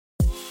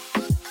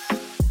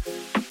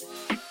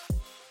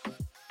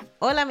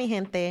Hola, mi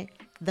gente.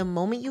 The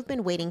moment you've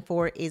been waiting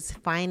for is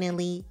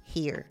finally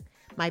here.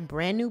 My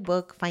brand new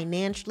book,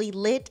 Financially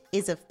Lit,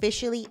 is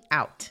officially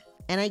out.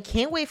 And I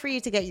can't wait for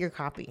you to get your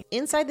copy.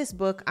 Inside this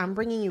book, I'm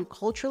bringing you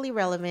culturally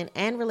relevant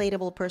and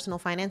relatable personal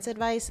finance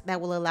advice that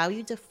will allow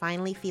you to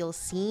finally feel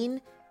seen,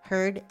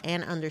 heard,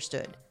 and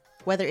understood.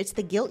 Whether it's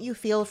the guilt you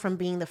feel from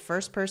being the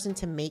first person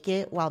to make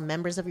it while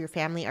members of your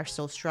family are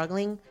still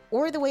struggling,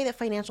 or the way that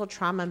financial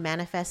trauma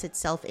manifests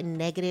itself in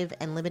negative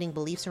and limiting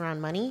beliefs around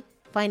money,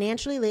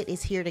 Financially Lit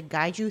is here to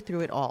guide you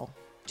through it all.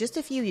 Just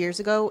a few years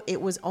ago,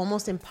 it was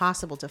almost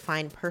impossible to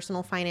find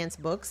personal finance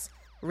books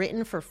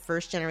written for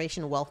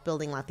first-generation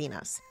wealth-building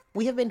Latinas.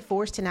 We have been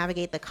forced to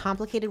navigate the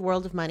complicated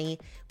world of money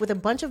with a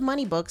bunch of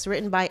money books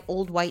written by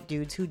old white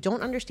dudes who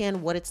don't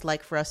understand what it's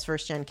like for us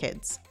first-gen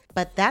kids.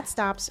 But that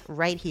stops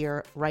right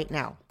here, right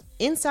now.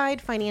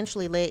 Inside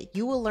Financially Lit,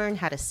 you will learn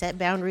how to set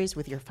boundaries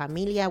with your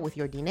familia, with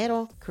your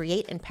dinero,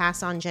 create and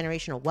pass on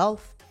generational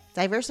wealth,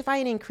 diversify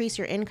and increase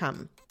your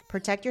income,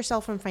 protect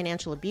yourself from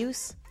financial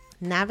abuse,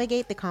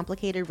 navigate the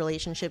complicated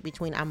relationship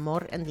between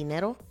amor and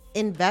dinero,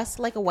 invest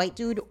like a white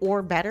dude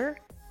or better,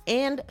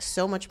 and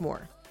so much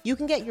more. You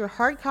can get your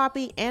hard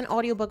copy and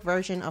audiobook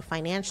version of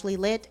Financially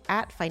Lit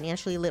at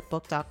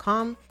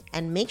financiallylitbook.com,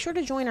 and make sure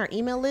to join our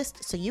email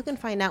list so you can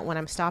find out when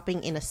I'm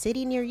stopping in a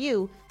city near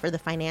you for the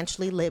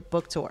Financially Lit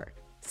book tour.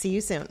 See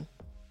you soon.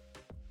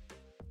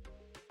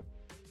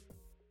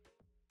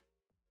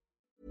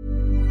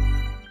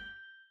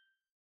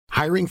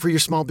 Hiring for your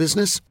small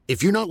business?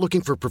 If you're not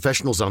looking for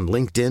professionals on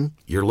LinkedIn,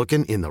 you're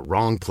looking in the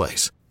wrong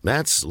place.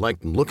 That's like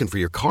looking for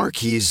your car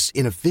keys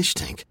in a fish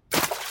tank.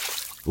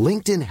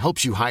 LinkedIn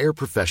helps you hire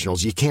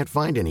professionals you can't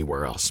find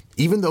anywhere else,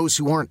 even those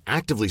who aren't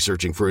actively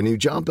searching for a new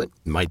job but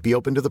might be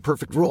open to the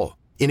perfect role.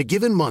 In a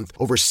given month,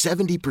 over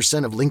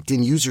 70% of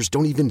LinkedIn users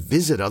don't even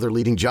visit other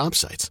leading job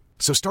sites.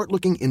 So start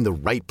looking in the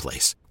right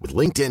place. With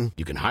LinkedIn,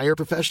 you can hire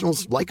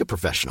professionals like a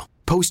professional.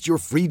 Post your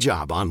free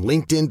job on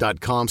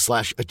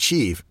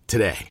linkedin.com/achieve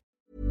today.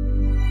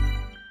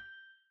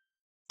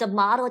 The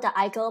model that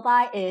I go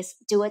by is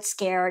do it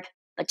scared,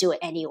 but do it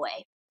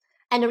anyway.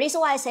 And the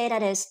reason why I say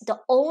that is the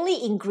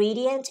only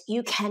ingredient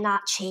you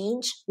cannot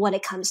change when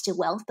it comes to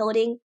wealth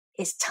building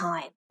is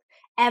time.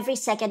 Every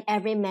second,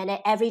 every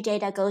minute, every day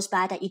that goes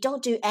by that you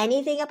don't do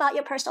anything about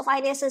your personal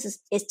finances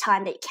is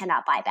time that you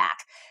cannot buy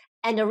back.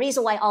 And the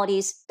reason why all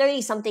these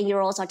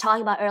 30-something-year-olds are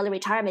talking about early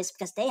retirement is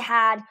because they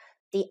had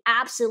the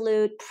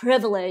absolute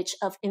privilege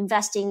of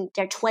investing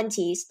their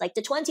 20s. Like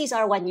the 20s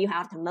are when you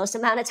have the most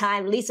amount of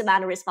time, least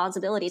amount of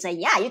responsibilities. And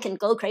yeah, you can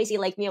go crazy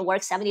like me and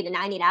work 70 to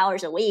 90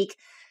 hours a week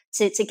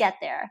to get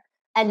there.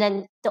 And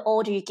then the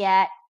older you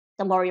get,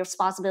 the more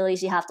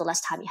responsibilities you have, the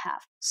less time you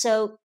have.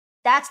 So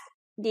that's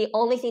the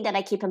only thing that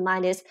I keep in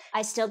mind is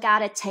I still got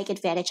to take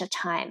advantage of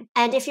time.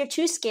 And if you're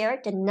too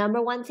scared, the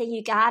number one thing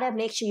you got to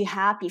make sure you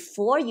have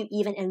before you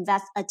even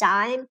invest a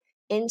dime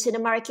into the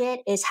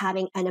market is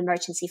having an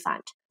emergency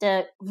fund.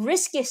 The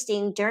riskiest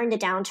thing during the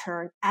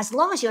downturn, as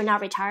long as you're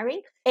not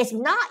retiring, is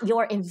not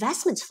your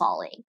investments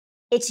falling.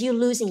 It's you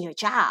losing your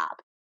job.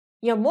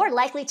 You're more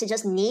likely to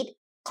just need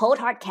cold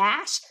hard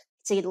cash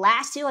to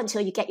last you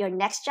until you get your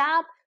next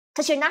job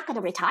because you're not going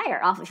to retire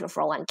off of your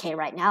 401k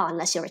right now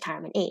unless you're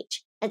retirement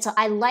age. And so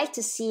I like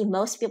to see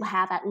most people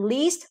have at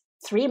least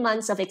 3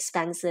 months of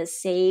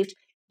expenses saved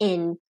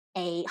in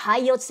a high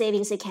yield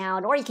savings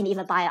account, or you can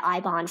even buy an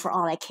I-bond for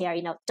all I care.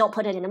 Don't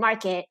put it in the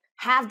market,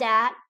 have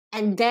that,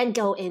 and then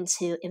go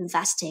into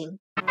investing.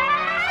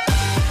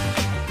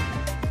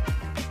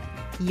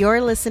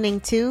 You're listening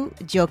to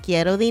Yo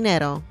Quiero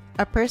Dinero,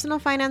 a personal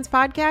finance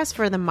podcast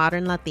for the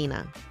modern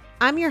Latina.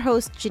 I'm your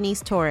host,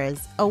 Janice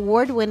Torres,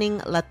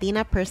 award-winning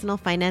Latina personal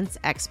finance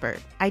expert.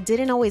 I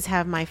didn't always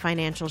have my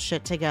financial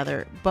shit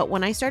together, but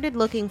when I started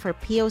looking for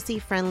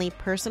POC-friendly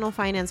personal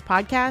finance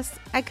podcasts,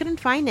 I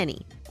couldn't find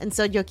any. And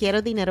so Yo Quiero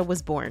Dinero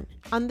was born.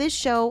 On this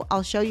show,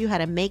 I'll show you how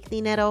to make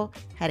dinero,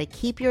 how to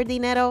keep your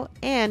dinero,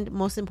 and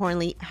most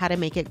importantly, how to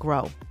make it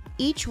grow.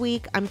 Each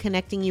week, I'm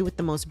connecting you with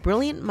the most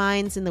brilliant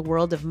minds in the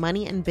world of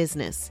money and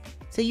business,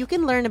 so you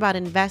can learn about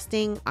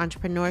investing,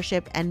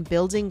 entrepreneurship, and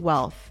building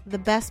wealth. The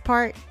best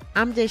part,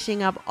 I'm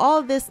dishing up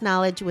all this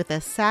knowledge with a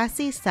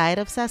sassy side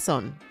of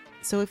sazon.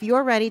 So if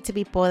you're ready to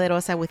be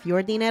poderosa with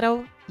your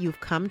dinero,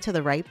 you've come to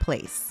the right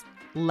place.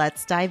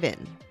 Let's dive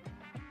in.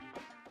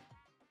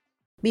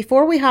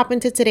 Before we hop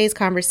into today's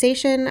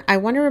conversation, I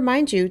want to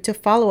remind you to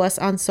follow us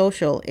on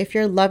social. If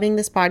you're loving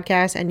this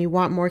podcast and you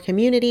want more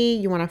community,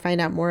 you want to find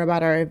out more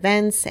about our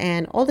events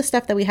and all the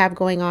stuff that we have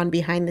going on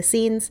behind the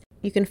scenes,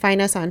 you can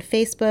find us on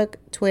Facebook,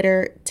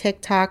 Twitter,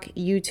 TikTok,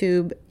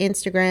 YouTube,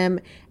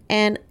 Instagram,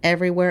 and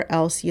everywhere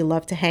else you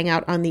love to hang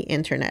out on the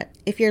internet.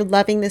 If you're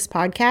loving this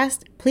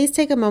podcast, please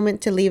take a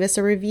moment to leave us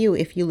a review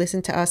if you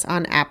listen to us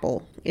on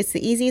Apple. It's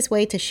the easiest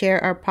way to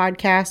share our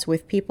podcast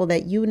with people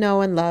that you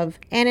know and love,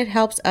 and it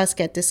helps us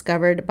get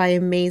discovered by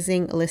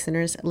amazing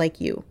listeners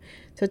like you.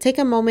 So take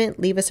a moment,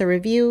 leave us a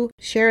review,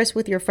 share us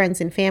with your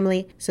friends and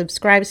family,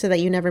 subscribe so that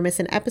you never miss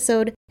an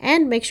episode,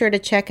 and make sure to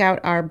check out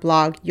our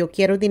blog,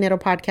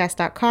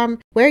 YoQuieroDineroPodcast.com,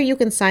 where you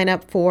can sign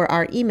up for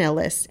our email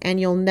list and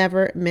you'll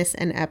never miss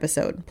an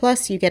episode.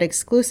 Plus, you get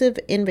exclusive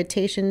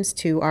invitations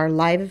to our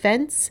live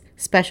events,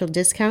 special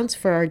discounts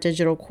for our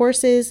digital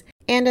courses,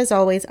 and as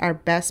always, our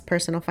best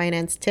personal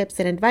finance tips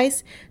and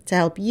advice to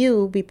help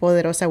you be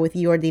poderosa with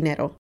your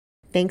dinero.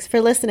 Thanks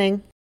for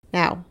listening.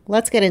 Now,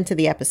 let's get into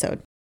the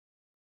episode.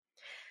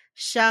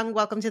 Sheng,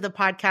 welcome to the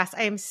podcast.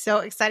 I am so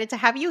excited to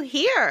have you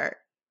here.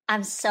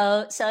 I'm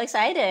so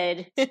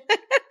excited.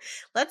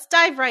 Let's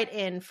dive right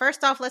in.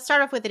 First off, let's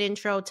start off with an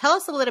intro. Tell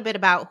us a little bit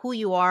about who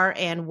you are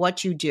and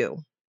what you do.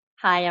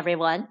 Hi,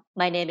 everyone.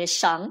 My name is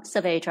Sheng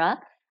Saavedra.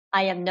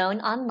 I am known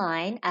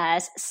online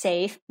as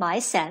Save My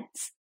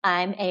Cents.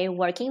 I'm a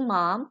working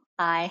mom.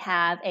 I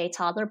have a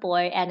toddler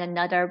boy and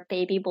another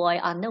baby boy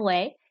on the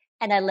way.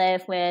 And I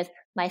live with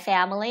my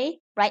family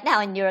right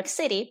now in New York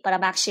City, but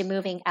I'm actually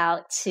moving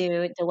out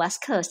to the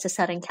West Coast, to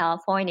Southern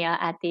California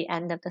at the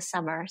end of the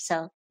summer.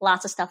 So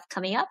lots of stuff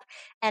coming up.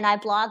 And I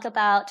blog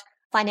about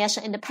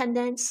financial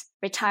independence,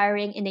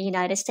 retiring in the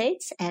United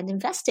States, and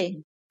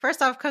investing.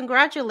 First off,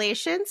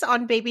 congratulations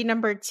on baby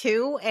number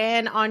 2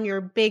 and on your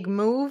big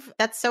move.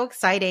 That's so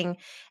exciting.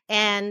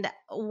 And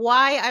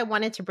why I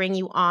wanted to bring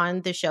you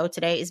on the show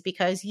today is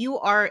because you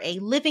are a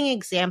living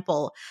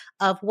example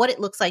of what it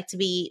looks like to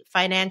be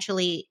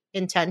financially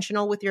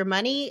intentional with your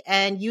money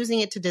and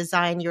using it to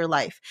design your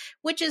life,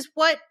 which is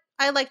what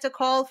I like to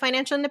call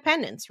financial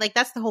independence. Like,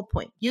 that's the whole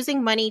point.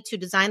 Using money to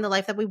design the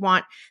life that we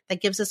want,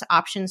 that gives us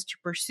options to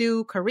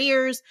pursue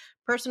careers,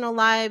 personal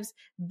lives,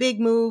 big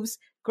moves,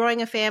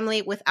 growing a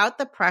family without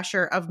the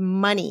pressure of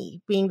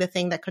money being the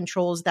thing that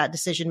controls that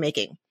decision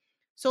making.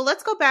 So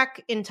let's go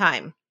back in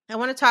time. I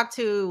want to talk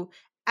to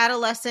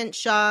adolescent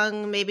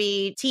Sheng,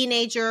 maybe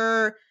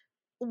teenager.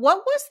 What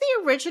was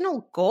the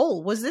original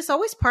goal? Was this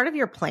always part of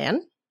your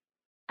plan?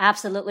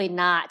 Absolutely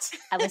not.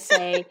 I would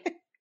say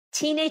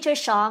teenager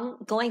Sheng,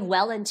 going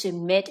well into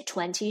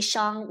mid-20s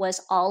Sheng,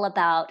 was all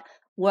about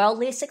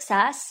worldly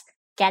success,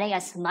 getting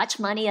as much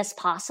money as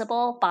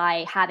possible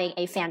by having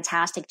a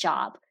fantastic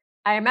job.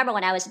 I remember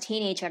when I was a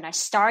teenager and I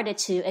started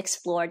to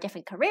explore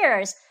different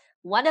careers,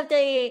 one of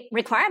the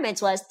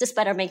requirements was this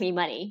better make me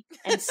money.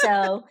 And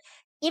so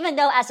even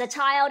though as a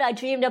child I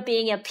dreamed of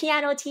being a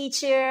piano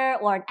teacher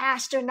or an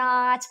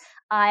astronaut,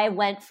 I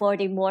went for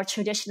the more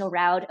traditional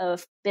route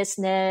of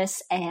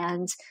business,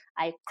 and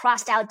I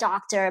crossed out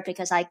doctor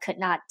because I could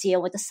not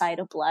deal with the sight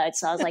of blood.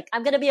 So I was like,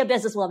 I'm going to be a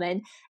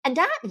businesswoman. And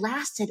that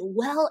lasted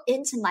well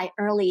into my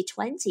early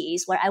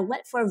 20s, where I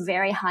went for a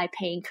very high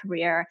paying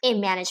career in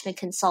management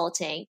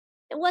consulting.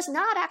 It was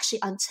not actually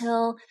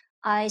until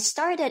I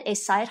started a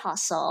side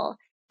hustle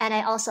and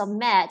I also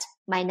met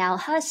my now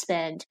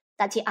husband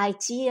that the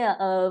idea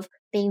of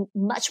being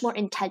much more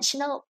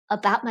intentional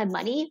about my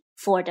money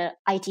for the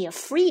idea of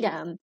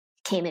freedom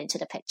came into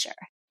the picture.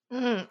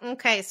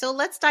 Okay, so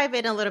let's dive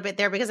in a little bit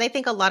there, because I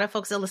think a lot of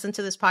folks that listen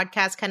to this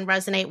podcast can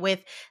resonate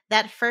with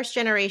that first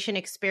generation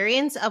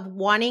experience of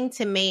wanting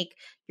to make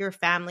your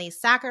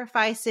family's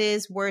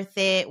sacrifices worth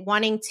it,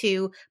 wanting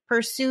to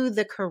pursue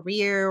the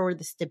career or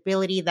the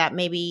stability that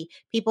maybe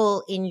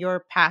people in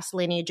your past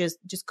lineages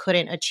just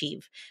couldn't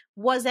achieve.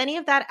 Was any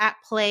of that at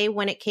play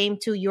when it came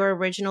to your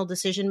original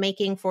decision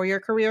making for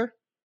your career?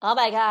 Oh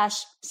my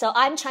gosh. So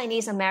I'm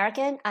Chinese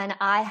American and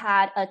I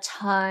had a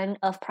ton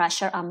of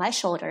pressure on my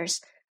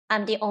shoulders.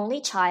 I'm the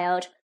only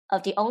child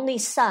of the only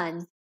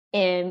son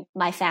in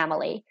my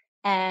family.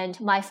 And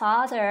my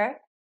father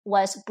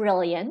was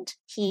brilliant.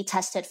 He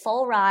tested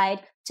full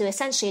ride to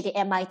essentially the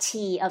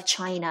MIT of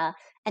China.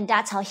 And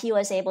that's how he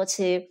was able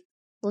to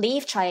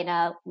leave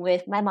China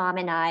with my mom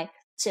and I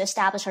to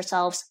establish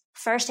ourselves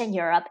first in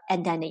Europe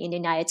and then in the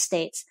United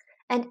States.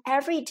 And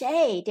every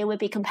day they would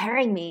be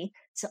comparing me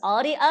to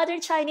all the other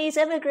Chinese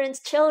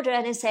immigrants'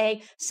 children and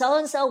say,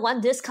 so-and-so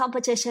won this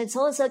competition,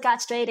 so-and-so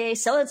got straight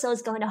A's, so-and-so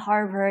is going to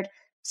Harvard.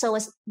 So it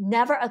was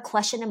never a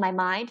question in my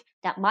mind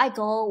that my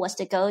goal was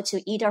to go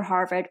to either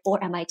Harvard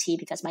or MIT,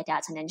 because my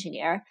dad's an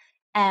engineer,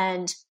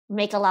 and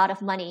make a lot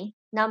of money.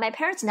 Now, my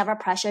parents never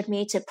pressured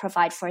me to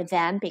provide for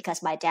them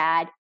because my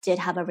dad did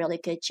have a really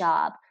good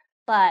job,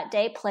 but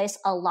they placed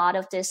a lot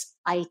of this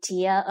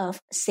idea of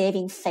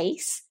saving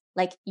face.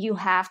 Like, you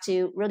have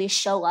to really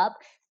show up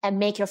and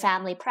make your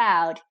family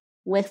proud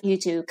with you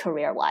do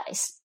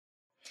career-wise.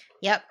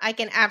 Yep, I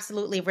can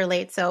absolutely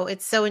relate. So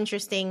it's so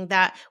interesting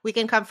that we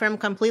can come from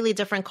completely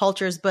different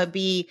cultures, but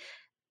be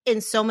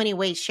in so many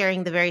ways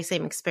sharing the very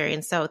same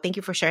experience. So thank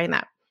you for sharing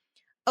that.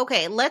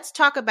 Okay, let's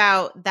talk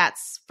about that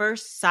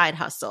first side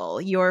hustle,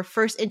 your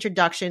first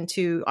introduction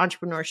to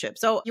entrepreneurship.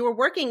 So you were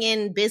working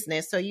in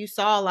business, so you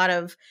saw a lot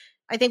of,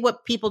 I think,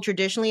 what people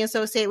traditionally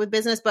associate with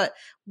business, but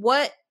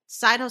what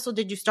side hustle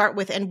did you start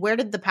with, and where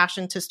did the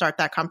passion to start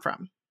that come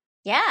from?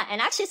 Yeah, and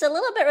actually it's a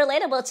little bit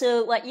relatable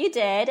to what you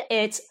did.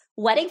 It's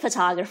wedding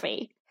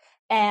photography.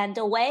 And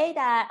the way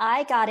that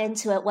I got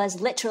into it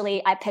was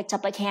literally I picked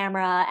up a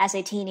camera as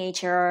a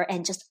teenager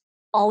and just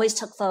always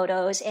took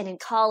photos. And in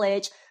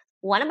college,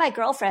 one of my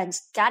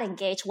girlfriends got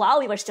engaged while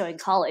we were still in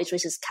college,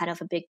 which is kind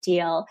of a big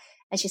deal.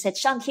 And she said,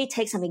 Sean, can you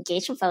take some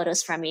engagement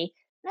photos from me?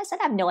 And I said,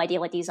 I have no idea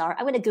what these are.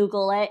 I'm going to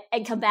Google it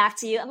and come back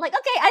to you. I'm like,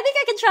 okay, I think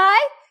I can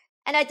try.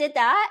 And I did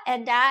that.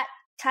 And that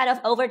kind of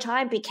over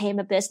time became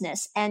a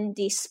business. And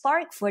the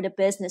spark for the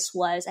business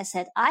was, I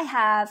said, I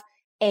have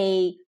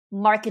a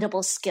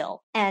marketable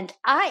skill. And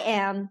I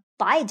am,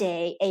 by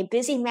day, a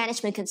busy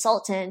management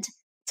consultant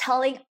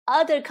telling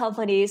other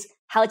companies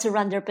how to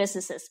run their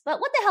businesses. But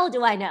what the hell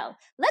do I know?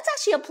 Let's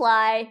actually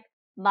apply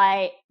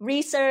my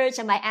research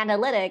and my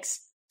analytics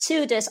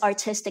to this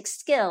artistic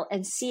skill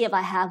and see if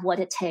I have what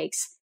it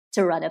takes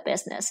to run a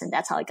business. And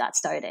that's how I got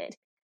started.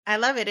 I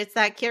love it. It's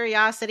that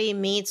curiosity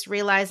meets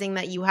realizing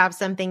that you have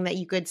something that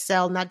you could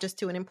sell, not just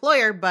to an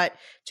employer, but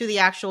to the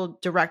actual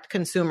direct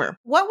consumer.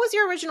 What was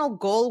your original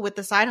goal with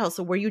the side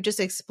hustle? Were you just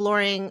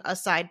exploring a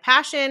side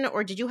passion,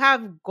 or did you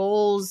have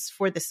goals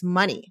for this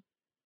money?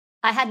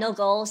 I had no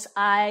goals.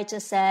 I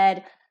just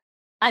said,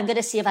 I'm going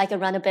to see if I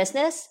can run a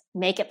business,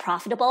 make it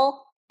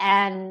profitable,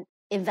 and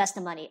invest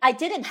the money. I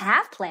didn't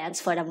have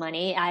plans for the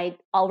money. I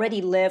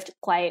already lived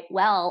quite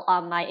well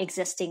on my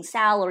existing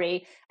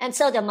salary. And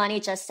so the money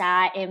just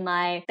sat in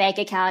my bank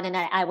account, and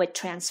I would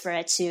transfer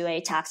it to a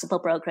taxable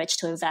brokerage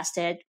to invest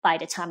it by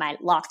the time I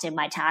locked in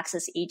my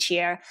taxes each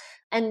year.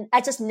 And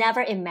I just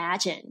never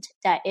imagined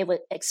that it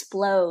would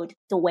explode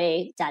the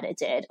way that it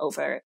did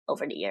over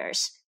the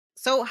years.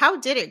 So how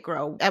did it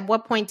grow? At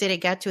what point did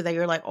it get to that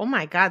you're like, oh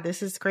my God,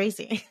 this is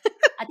crazy?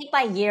 I think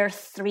by year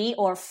 3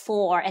 or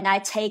 4, and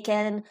I'd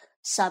taken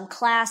some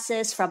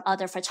classes from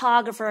other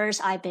photographers.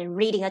 I've been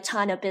reading a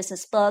ton of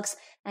business books,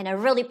 and I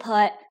really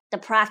put the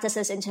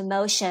practices into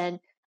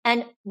motion.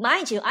 And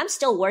mind you, I'm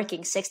still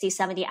working 60,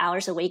 70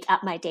 hours a week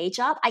at my day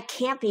job. I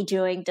can't be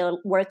doing the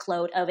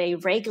workload of a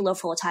regular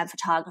full-time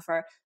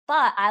photographer,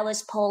 but I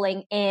was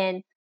pulling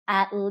in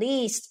at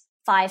least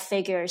 5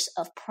 figures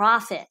of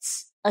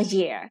profits a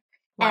year.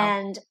 Wow.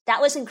 And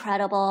that was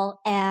incredible.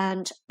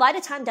 And by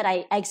the time that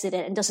I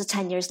exited, and this was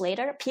 10 years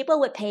later, people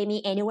would pay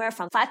me anywhere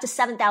from $5,000 to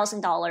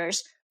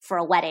 $7,000 for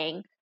a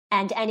wedding,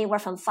 and anywhere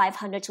from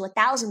 $500 to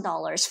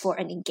 $1,000 for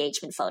an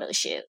engagement photo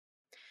shoot.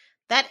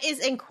 That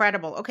is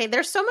incredible. Okay,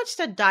 there's so much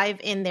to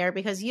dive in there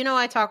because,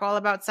 I talk all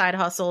about side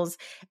hustles,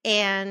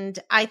 and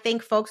I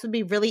think folks would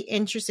be really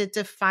interested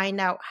to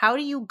find out, how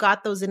do you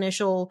got those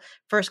initial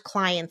first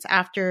clients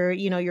after,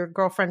 your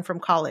girlfriend from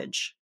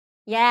college?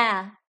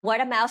 Yeah. Word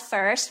of mouth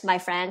first, my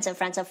friends and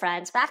friends of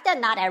friends. Back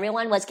then, not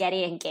everyone was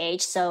getting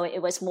engaged, so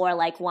it was more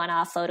like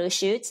one-off photo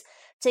shoots.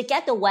 To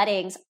get the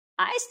weddings,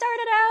 I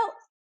started out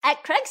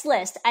at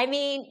Craigslist. I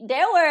mean,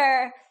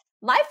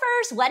 my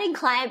first wedding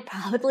client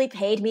probably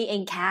paid me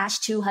in cash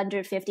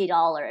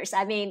 $250.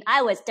 I mean,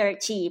 I was dirt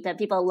cheap and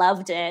people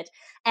loved it.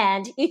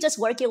 And you just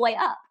work your way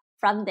up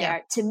from there.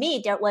 Yeah. To me,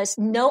 there was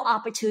no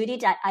opportunity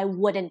that I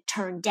wouldn't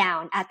turn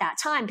down at that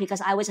time because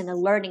I was in a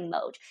learning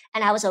mode,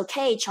 and I was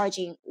okay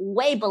charging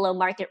way below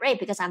market rate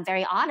because I'm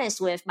very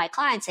honest with my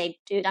clients, saying,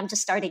 dude, I'm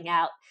just starting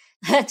out.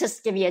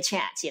 Just give me a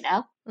chance,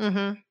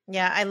 Mm-hmm.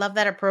 Yeah, I love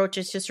that approach.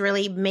 It's just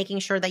really making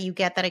sure that you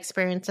get that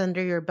experience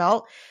under your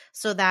belt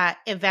so that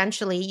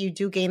eventually you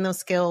do gain those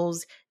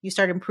skills, you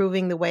start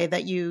improving the way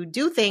that you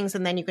do things,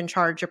 and then you can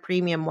charge a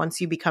premium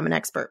once you become an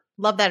expert.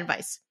 Love that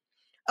advice.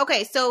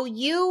 Okay, so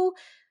you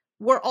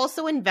were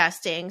also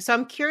investing. So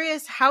I'm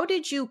curious, how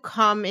did you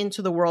come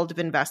into the world of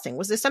investing?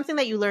 Was this something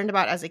that you learned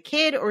about as a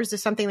kid, or is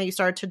this something that you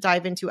started to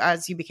dive into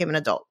as you became an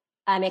adult?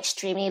 I'm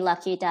extremely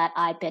lucky that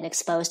I've been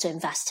exposed to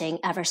investing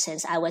ever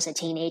since I was a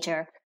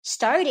teenager,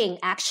 starting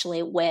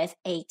actually with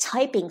a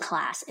typing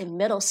class in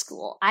middle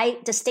school. I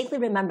distinctly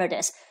remember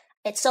this.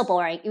 It's so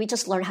boring. We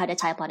just learn how to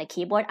type on a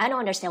keyboard. I don't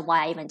understand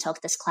why I even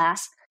took this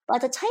class.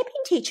 But the typing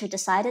teacher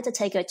decided to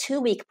take a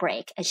 2-week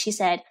break, and she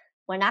said,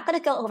 we're not going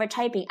to go over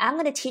typing. I'm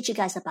going to teach you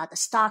guys about the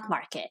stock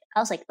market. I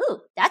was like, ooh,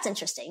 that's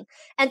interesting.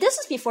 And this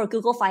is before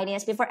Google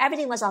Finance, before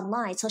everything was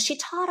online. So she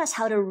taught us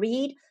how to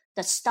read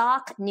the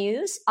stock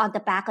news on the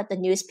back of the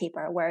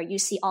newspaper, where you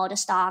see all the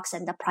stocks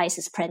and the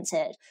prices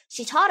printed.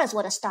 She taught us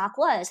what a stock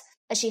was,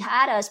 and she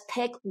had us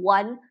pick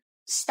one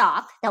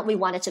stock that we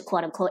wanted to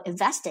quote unquote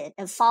invest in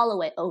and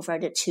follow it over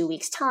the 2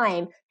 weeks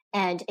time,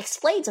 and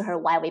explain to her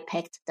why we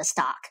picked the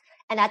stock.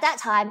 And at that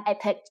time, I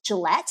picked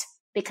Gillette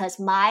because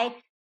my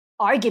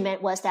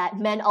argument was that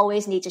men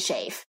always need to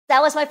shave.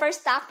 That was my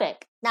first stock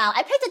pick. Now,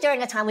 I picked it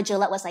during a time when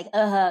Gillette was like,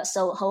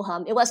 so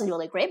ho-hum. It wasn't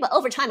really great, but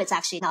over time, it's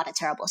actually not a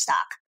terrible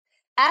stock.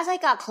 As I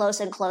got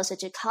closer and closer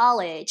to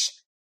college,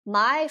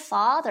 my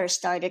father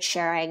started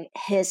sharing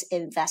his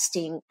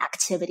investing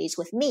activities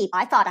with me.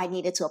 I thought I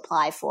needed to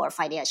apply for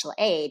financial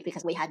aid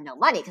because we had no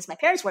money, because my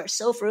parents were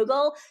so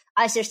frugal.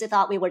 I seriously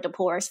thought we were the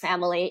poorest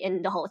family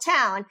in the whole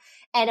town.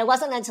 And it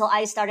wasn't until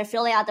I started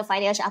filling out the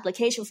financial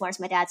application forms,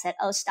 my dad said,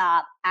 oh,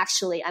 stop.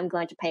 Actually, I'm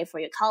going to pay for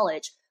your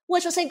college,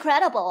 which was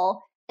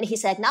incredible. And he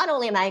said, not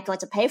only am I going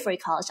to pay for your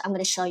college, I'm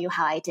going to show you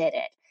how I did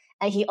it.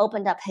 And he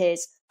opened up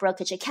his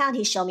brokerage account.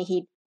 He showed me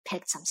he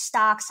picked some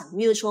stocks, some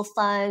mutual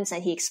funds,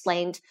 and he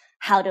explained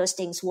how those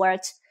things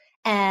worked.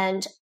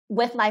 And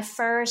with my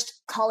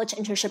first college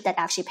internship that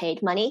actually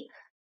paid money,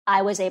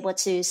 I was able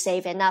to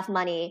save enough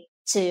money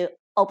to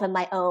open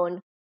my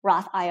own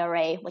Roth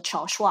IRA with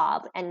Charles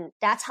Schwab. And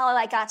that's how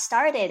I got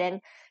started. And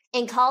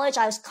in college,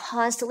 I was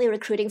constantly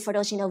recruiting for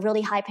those,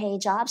 really high paying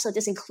jobs. So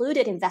this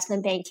included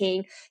investment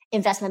banking,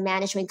 investment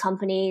management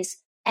companies,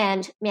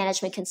 and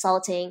management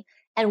consulting.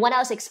 And when I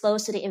was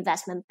exposed to the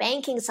investment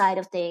banking side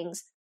of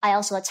things, I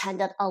also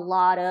attended a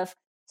lot of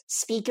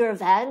speaker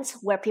events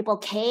where people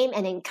came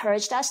and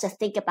encouraged us to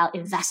think about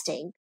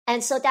investing.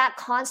 And so that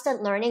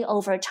constant learning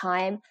over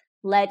time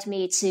led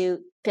me to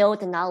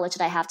build the knowledge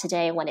that I have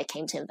today when it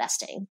came to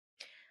investing.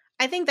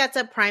 I think that's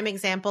a prime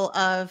example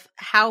of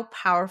how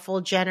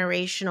powerful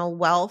generational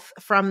wealth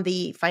from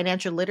the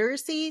financial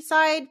literacy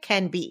side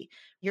can be.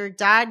 Your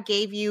dad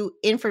gave you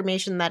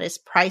information that is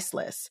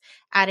priceless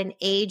at an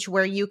age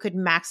where you could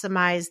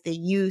maximize the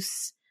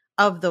use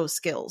of those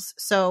skills.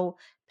 So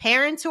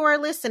parents who are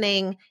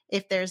listening,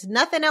 if there's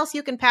nothing else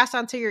you can pass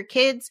on to your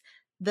kids,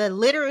 the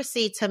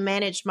literacy to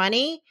manage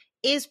money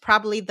is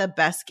probably the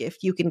best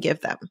gift you can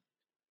give them.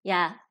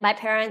 Yeah, my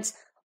parents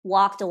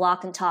walk the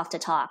walk and talk the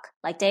talk.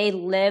 Like they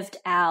lived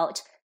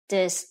out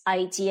this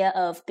idea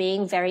of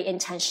being very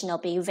intentional,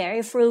 being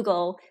very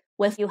frugal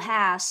with what you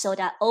have so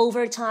that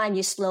over time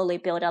you slowly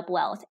build up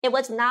wealth. It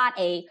was not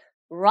a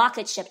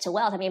rocket ship to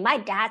wealth. I mean, my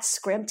dad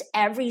scrimped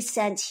every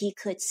cent he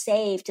could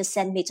save to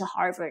send me to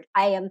Harvard.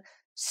 I am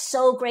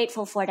so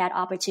grateful for that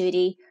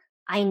opportunity.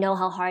 I know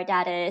how hard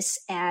that is,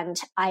 and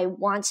I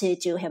want to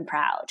do him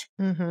proud.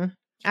 Mm-hmm.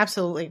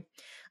 Absolutely.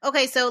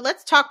 Okay, so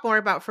let's talk more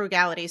about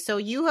frugality. So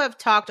you have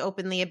talked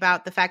openly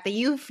about the fact that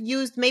you've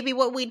used maybe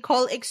what we'd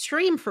call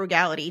extreme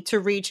frugality to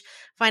reach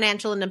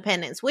financial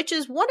independence, which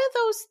is one of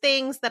those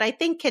things that I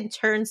think can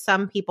turn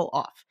some people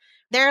off.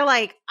 They're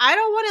like, I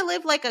don't want to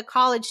live like a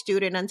college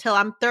student until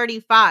I'm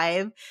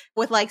 35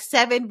 with like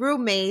 7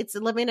 roommates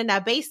living in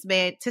a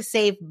basement to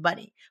save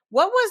money.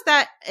 What was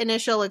that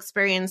initial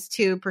experience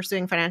to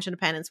pursuing financial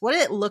independence? What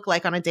did it look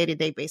like on a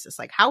day-to-day basis?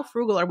 Like, how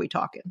frugal are we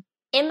talking?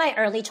 In my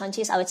early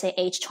 20s, I would say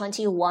age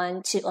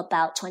 21 to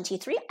about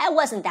 23, I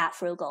wasn't that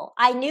frugal.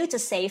 I knew to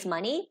save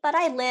money, but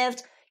I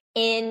lived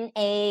in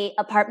a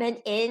apartment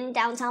in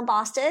downtown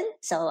Boston.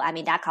 So, I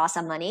mean, that cost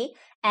some money.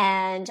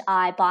 And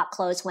I bought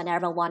clothes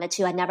whenever I wanted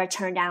to. I never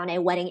turned down a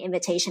wedding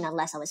invitation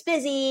unless I was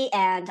busy.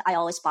 And I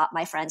always bought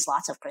my friends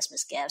lots of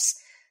Christmas gifts.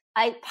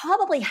 I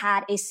probably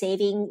had a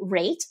saving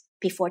rate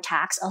before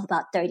tax of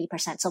about 30%.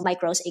 So my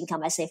gross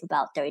income, I save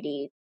about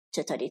 30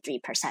 to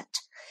 33%.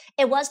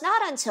 It was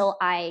not until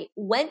I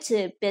went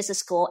to business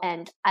school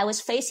and I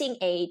was facing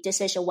a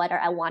decision whether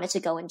I wanted to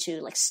go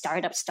into like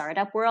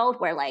startup world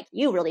where like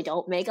you really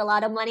don't make a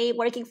lot of money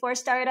working for a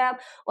startup,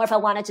 or if I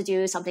wanted to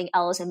do something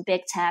else in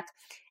big tech.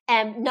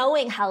 And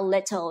knowing how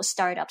little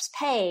startups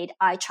paid,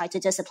 I tried to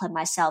discipline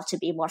myself to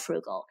be more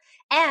frugal.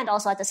 And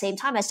also at the same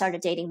time, I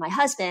started dating my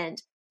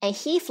husband, and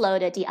he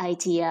floated the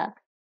idea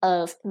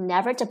of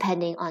never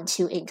depending on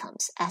 2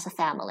 incomes as a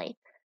family.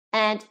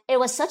 And it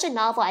was such a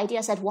novel idea.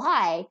 I said,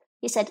 why?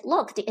 He said,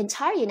 look, the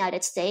entire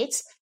United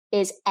States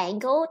is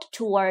angled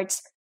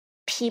towards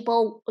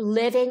people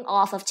living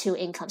off of 2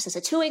 incomes. It's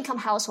a 2-income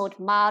household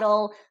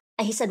model.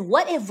 And he said,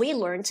 what if we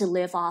learn to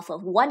live off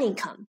of 1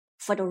 income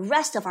for the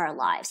rest of our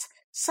lives,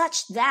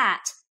 such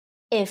that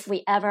if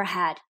we ever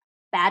had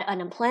bad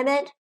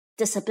unemployment,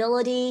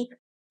 disability,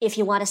 if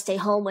you want to stay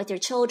home with your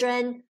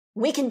children,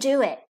 we can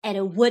do it. And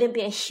it wouldn't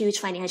be a huge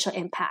financial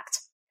impact.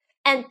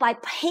 And by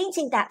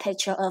painting that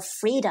picture of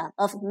freedom,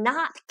 of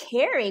not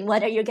caring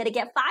whether you're going to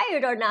get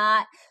fired or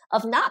not,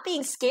 of not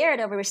being scared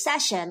of a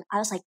recession, I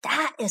was like,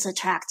 that is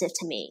attractive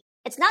to me.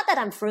 It's not that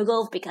I'm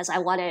frugal because I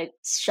want to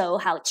show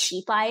how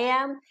cheap I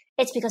am.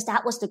 It's because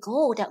that was the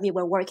goal that we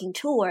were working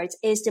towards,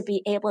 is to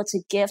be able to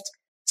give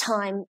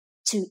time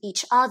to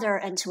each other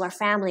and to our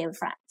family and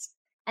friends.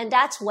 And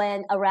that's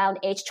when around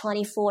age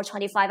 24,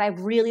 25, I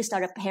really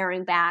started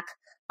paring back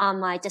on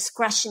my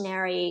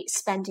discretionary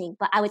spending.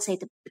 But I would say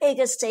the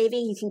biggest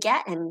saving you can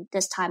get, and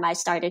this time I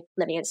started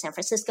living in San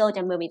Francisco,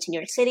 then moving to New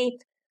York City,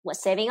 was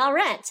saving on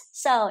rent.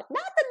 So not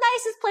the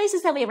nicest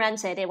places that we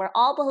rented. They were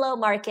all below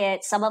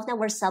market. Some of them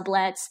were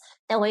sublets.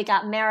 Then we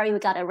got married. We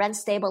got a rent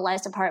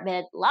stabilized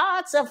apartment.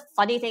 Lots of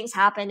funny things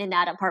happened in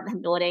that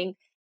apartment building.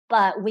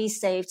 But we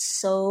saved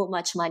so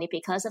much money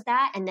because of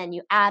that. And then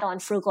you add on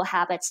frugal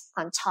habits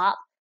on top.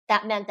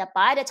 That meant that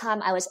by the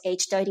time I was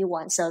age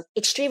 31, so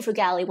extreme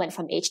frugality went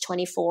from age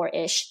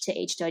 24-ish to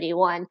age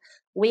 31,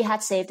 we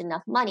had saved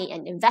enough money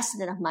and invested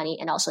enough money,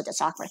 and also the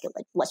stock market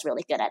was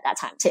really good at that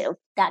time too,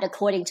 that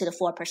according to the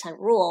 4%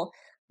 rule,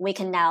 we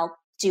can now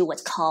do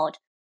what's called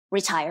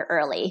retire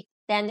early.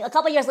 Then a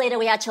couple of years later,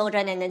 we had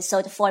children, and then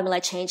so the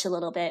formula changed a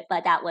little bit,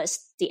 but that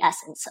was the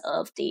essence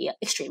of the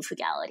extreme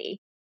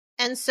frugality.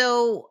 And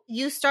so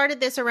you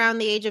started this around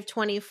the age of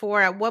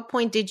 24. At what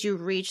point did you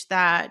reach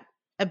that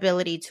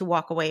ability to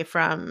walk away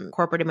from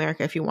corporate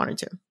America if you wanted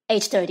to?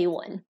 Age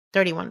 31.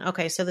 31.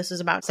 Okay. So this is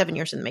about 7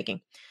 years in the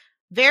making.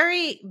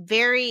 Very,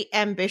 very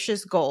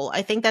ambitious goal.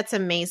 I think that's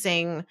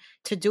amazing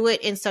to do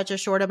it in such a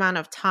short amount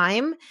of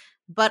time,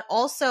 but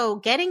also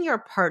getting your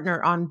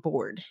partner on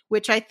board,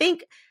 which I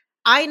think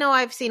I know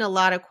I've seen a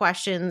lot of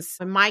questions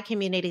in my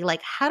community,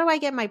 like, how do I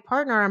get my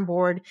partner on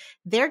board?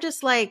 They're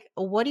just like,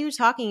 what are you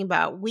talking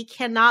about? We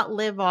cannot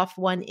live off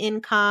one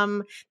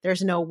income.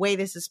 There's no way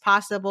this is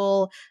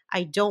possible.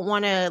 I don't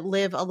want to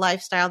live a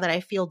lifestyle that I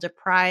feel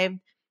deprived.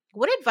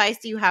 What advice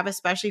do you have,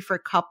 especially for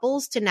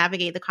couples, to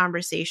navigate the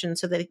conversation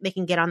so that they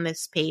can get on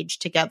this page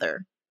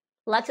together?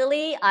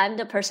 Luckily, I'm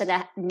the person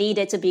that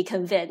needed to be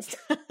convinced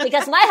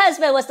because my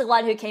husband was the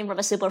one who came from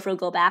a super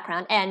frugal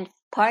background. And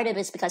part of it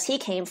is because he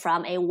came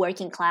from a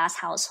working class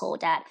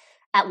household that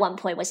at one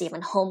point was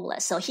even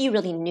homeless. So he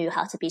really knew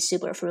how to be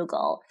super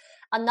frugal.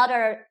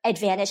 Another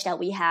advantage that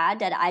we had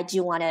that I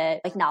do want to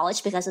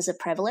acknowledge because it's a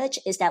privilege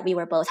is that we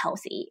were both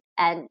healthy.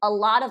 And a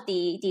lot of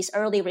these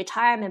early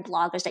retirement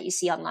bloggers that you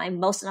see online,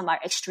 most of them are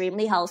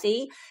extremely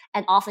healthy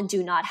and often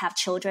do not have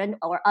children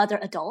or other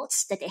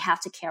adults that they have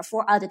to care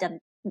for other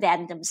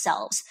than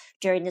themselves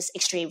during this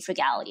extreme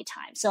frugality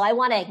time. So I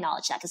want to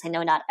acknowledge that because I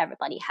know not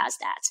everybody has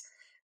that.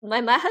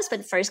 My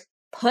husband first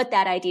put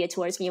that idea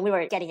towards me and we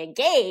were getting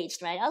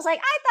engaged, right? I was like,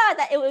 I thought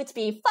that it would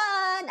be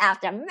fun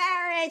after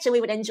marriage and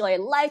we would enjoy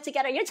life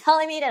together. You're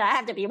telling me that I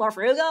have to be more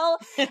frugal?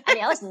 I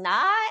mean, I was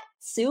not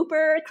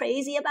super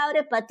crazy about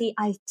it, but the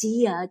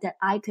idea that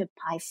I could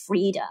buy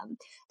freedom,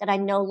 that I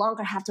no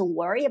longer have to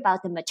worry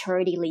about the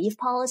maternity leave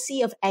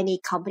policy of any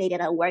company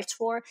that I worked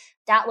for,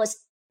 that was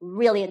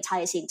really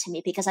enticing to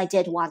me because I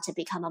did want to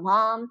become a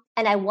mom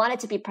and I wanted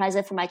to be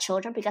present for my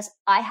children because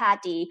I had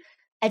the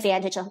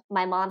advantage of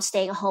my mom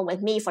staying home with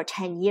me for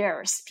 10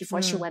 years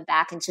before she went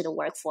back into the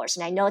workforce.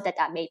 And I know that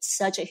that made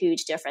such a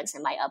huge difference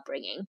in my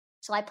upbringing.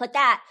 So I put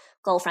that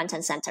goal front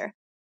and center,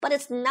 but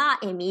it's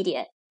not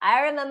immediate.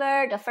 I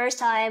remember the first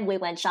time we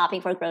went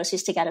shopping for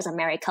groceries together as a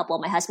married couple,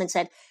 my husband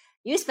said,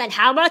 "You spend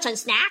how much on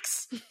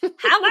snacks?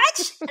 How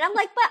much?" And I'm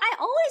like, "But I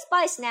always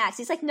buy snacks."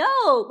 He's like,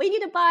 "No, we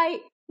need to buy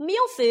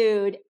meal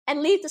food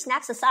and leave the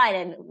snacks aside."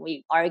 And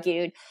we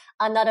argued.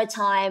 Another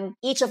time,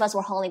 each of us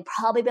were hauling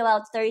probably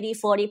about 30,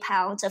 40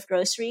 pounds of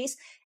groceries.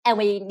 And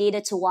we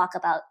needed to walk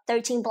about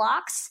 13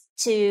 blocks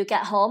to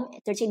get home.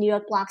 13 New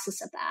York blocks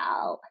is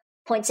about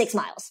 0.6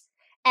 miles.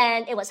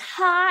 And it was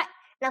hot.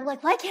 And I'm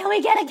like, why can't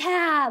we get a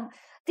cab?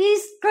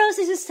 These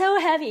groceries are so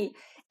heavy.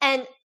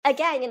 And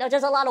again,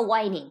 there's a lot of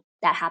whining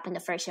that happened the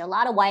first year. A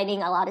lot of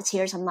whining, a lot of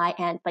tears on my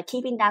end, but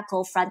keeping that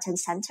goal front and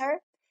center.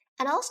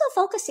 And also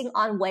focusing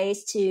on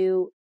ways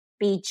to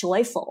be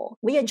joyful.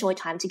 We enjoyed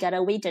time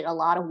together. We did a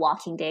lot of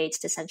walking dates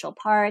to Central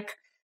Park.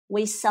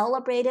 We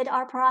celebrated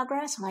our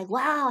progress. I'm like,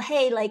 wow,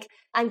 hey,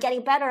 I'm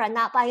getting better at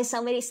not buying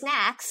so many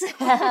snacks.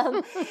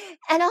 And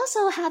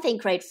also having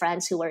great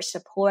friends who were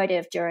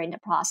supportive during the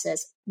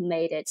process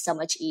made it so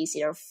much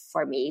easier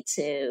for me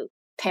to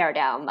pare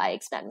down my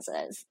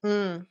expenses.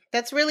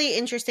 That's really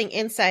interesting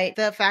insight.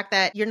 The fact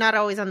that you're not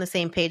always on the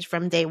same page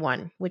from day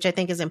one, which I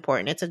think is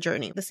important. It's a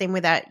journey, the same way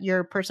that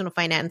your personal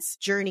finance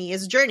journey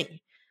is a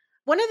journey.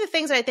 One of the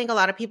things that I think a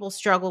lot of people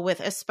struggle with,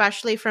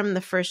 especially from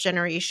the first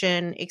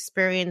generation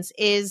experience,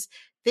 is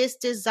this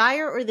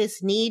desire or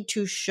this need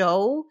to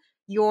show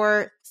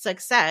your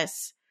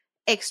success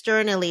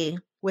externally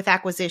with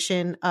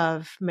acquisition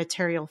of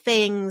material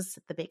things,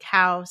 the big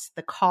house,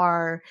 the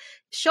car,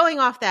 showing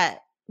off that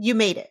you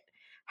made it.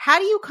 How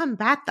do you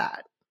combat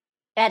that?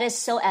 That is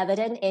so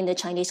evident in the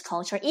Chinese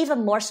culture,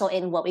 even more so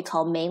in what we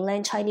call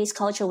mainland Chinese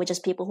culture, which is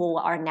people who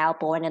are now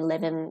born and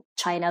live in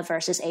China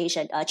versus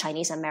Asian,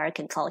 Chinese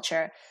American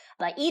culture.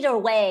 But either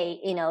way,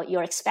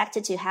 you're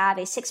expected to have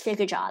a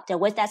six-figure job.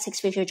 Then with that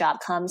six-figure job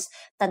comes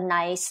the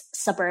nice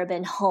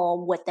suburban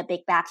home with the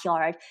big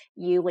backyard.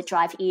 You would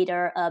drive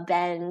either a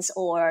Benz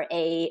or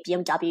a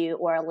BMW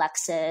or a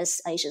Lexus.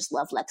 I just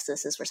love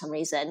Lexuses for some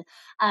reason.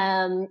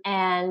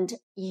 And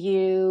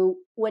you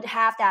would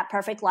have that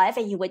perfect life,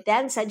 and you would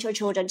then send your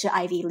children to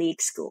Ivy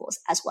League schools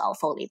as well,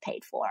 fully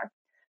paid for.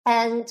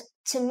 And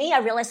to me, I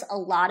realized a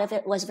lot of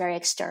it was very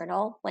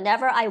external.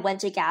 Whenever I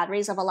went to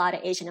gatherings of a lot of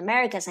Asian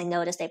Americans, I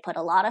noticed they put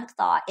a lot of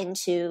thought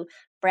into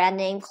brand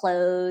name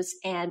clothes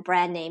and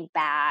brand name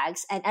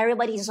bags. And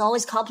everybody's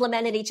always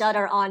complimented each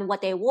other on what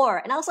they wore.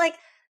 And I was like,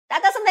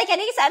 that doesn't make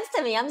any sense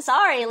to me. I'm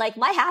sorry.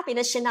 My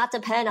happiness should not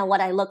depend on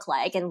what I look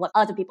like and what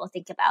other people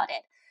think about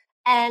it.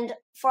 And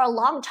for a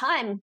long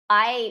time,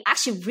 I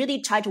actually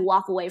really tried to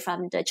walk away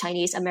from the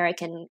Chinese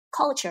American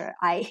culture.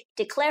 I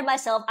declared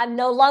myself, I'm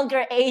no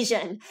longer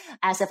Asian,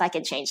 as if I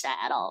can change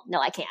that at all. No,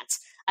 I can't.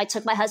 I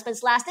took my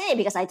husband's last name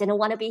because I didn't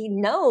want to be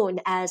known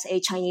as a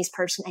Chinese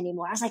person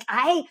anymore. I was like,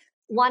 I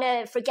want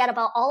to forget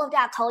about all of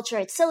that culture.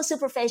 It's so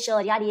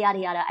superficial, yada, yada,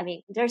 yada. I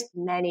mean, there's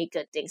many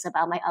good things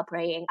about my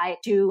upbringing. I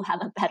do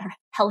have a better,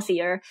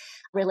 healthier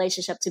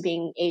relationship to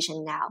being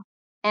Asian now.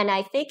 And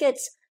I think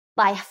it's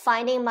by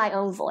finding my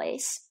own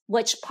voice,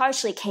 which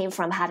partially came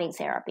from having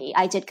therapy.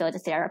 I did go to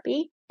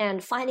therapy,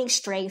 and finding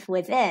strength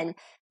within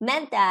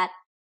meant that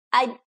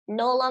I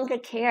no longer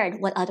cared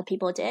what other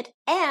people did.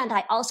 And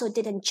I also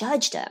didn't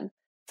judge them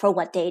for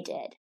what they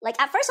did.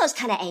 At first I was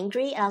kind of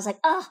angry and I was like,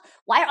 oh,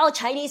 why are all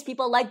Chinese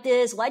people like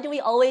this? Why do we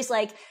always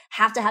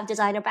have to have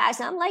designer bags?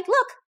 And I'm like,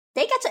 look,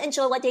 they get to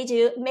enjoy what they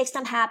do. It makes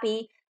them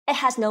happy. It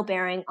has no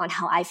bearing on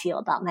how I feel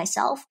about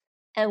myself.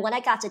 And when I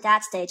got to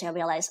that stage, I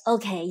realized,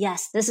 okay,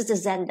 yes, this is the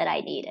Zen that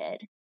I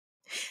needed.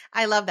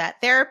 I love that.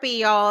 Therapy,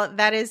 y'all,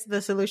 that is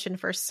the solution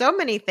for so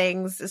many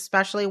things,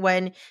 especially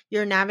when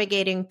you're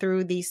navigating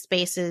through these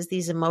spaces,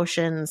 these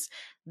emotions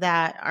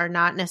that are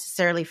not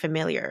necessarily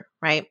familiar,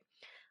 right?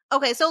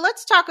 Okay, so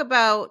let's talk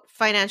about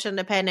financial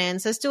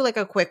independence. Let's do like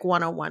a quick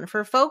 101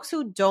 for folks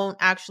who don't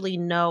actually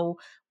know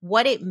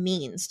what it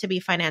means to be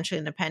financially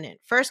independent.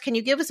 First, can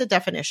you give us a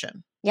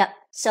definition? Yep.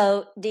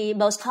 So the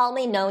most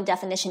commonly known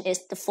definition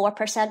is the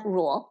 4%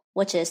 rule,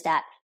 which is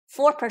that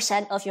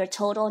 4% of your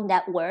total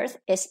net worth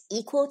is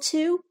equal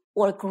to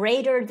or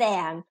greater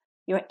than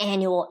your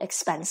annual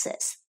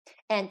expenses.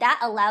 And that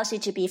allows you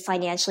to be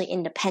financially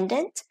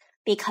independent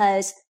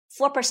because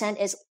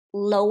 4% is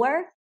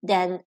lower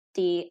than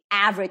the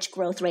average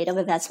growth rate of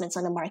investments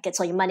on the market.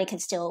 So your money can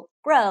still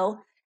grow.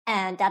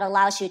 And that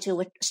allows you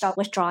to start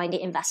withdrawing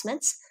the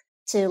investments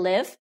to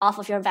live off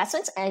of your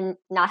investments and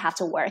not have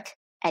to work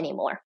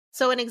anymore.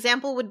 So an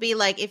example would be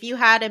like if you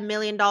had $1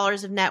 million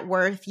of net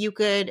worth, you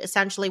could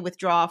essentially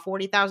withdraw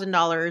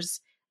 $40,000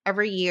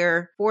 every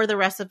year for the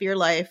rest of your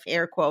life,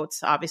 air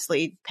quotes,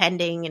 obviously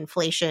pending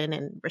inflation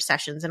and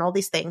recessions and all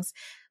these things.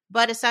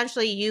 But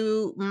essentially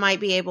you might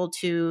be able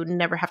to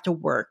never have to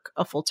work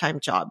a full-time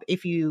job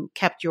if you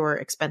kept your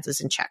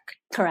expenses in check.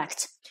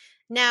 Correct.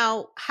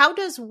 Now, how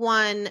does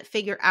one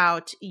figure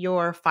out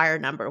your FIRE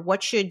number?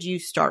 What should you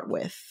start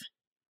with?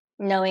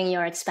 Knowing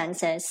your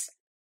expenses.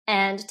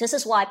 And this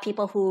is why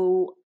people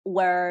who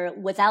were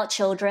without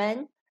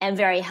children and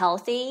very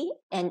healthy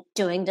and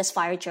doing this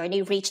FIRE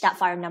journey reach that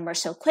FIRE number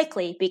so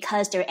quickly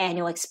because their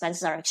annual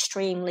expenses are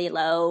extremely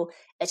low.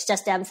 It's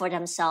just them for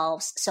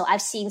themselves. So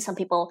I've seen some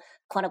people,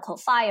 quote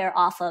unquote, FIRE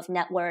off of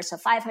net worths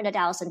of $500,000,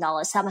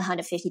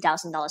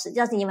 $750,000. It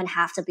doesn't even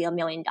have to be $1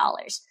 million.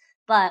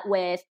 But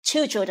with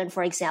 2 children,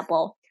 for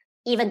example,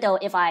 even though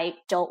if I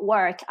don't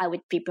work, I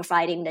would be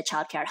providing the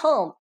childcare at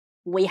home,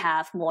 we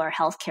have more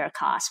healthcare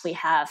costs, we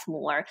have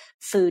more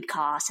food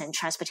costs and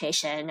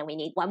transportation, and we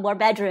need 1 more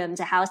bedroom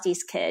to house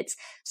these kids.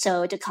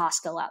 So the costs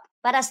go up.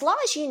 But as long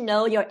as you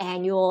know your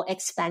annual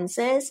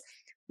expenses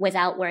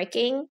without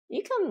working,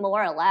 you can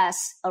more or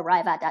less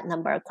arrive at that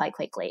number quite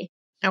quickly.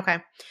 Okay.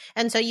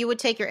 And so you would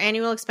take your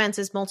annual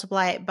expenses,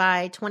 multiply it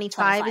by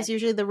 25 is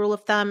usually the rule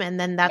of thumb. And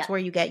then that's where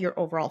you get your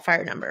overall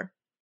FIRE number.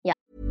 Yeah.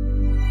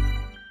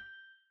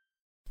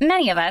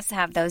 Many of us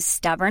have those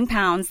stubborn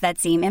pounds that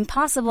seem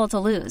impossible to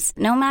lose,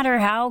 no matter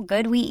how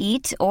good we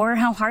eat or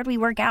how hard we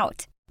work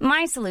out.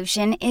 My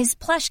solution is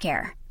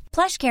PlushCare.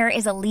 PlushCare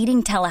is a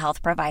leading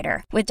telehealth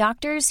provider with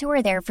doctors who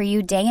are there for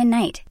you day and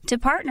night to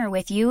partner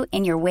with you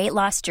in your weight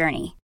loss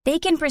journey. They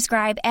can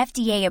prescribe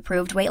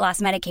FDA-approved weight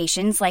loss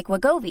medications like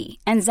Wegovy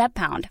and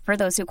Zepbound for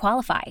those who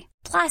qualify.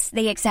 Plus,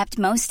 they accept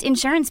most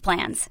insurance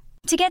plans.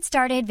 To get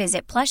started,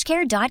 visit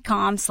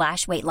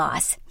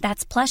plushcare.com/weightloss.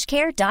 That's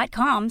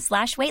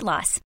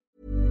plushcare.com/weightloss.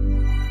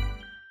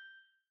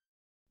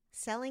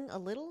 Selling a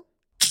little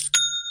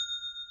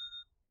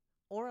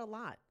or a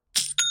lot?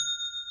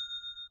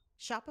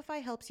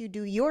 Shopify helps you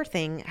do your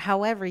thing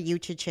however you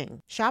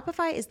cha-ching.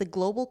 Shopify is the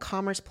global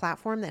commerce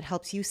platform that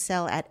helps you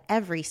sell at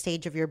every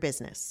stage of your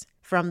business.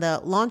 From the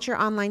launch your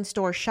online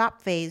store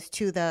shop phase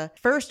to the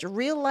first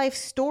real-life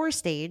store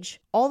stage,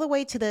 all the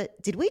way to the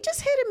did we just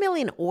hit 1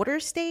 million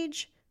orders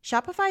stage?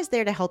 Shopify is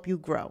there to help you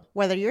grow.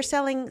 Whether you're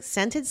selling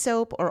scented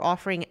soap or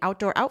offering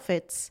outdoor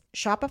outfits,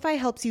 Shopify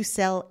helps you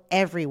sell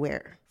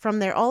everywhere. From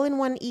their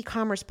all-in-one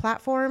e-commerce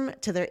platform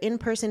to their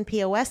in-person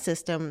POS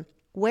system,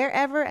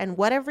 wherever and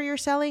whatever you're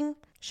selling,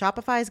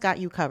 Shopify's got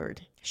you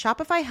covered.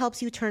 Shopify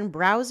helps you turn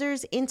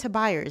browsers into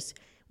buyers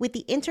with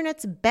the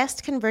internet's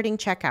best converting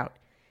checkout,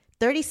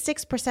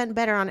 36%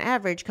 better on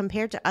average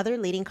compared to other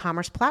leading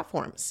commerce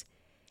platforms.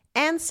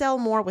 And sell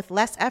more with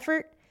less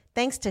effort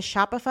thanks to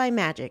Shopify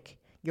Magic,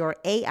 your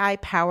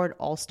AI-powered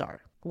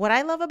all-star. What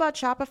I love about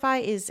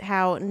Shopify is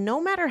how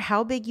no matter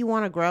how big you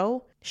want to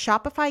grow,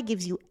 Shopify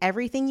gives you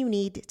everything you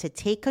need to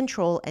take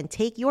control and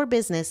take your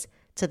business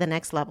to the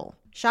next level.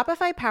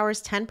 Shopify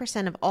powers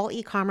 10% of all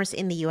e-commerce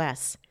in the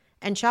US,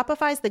 and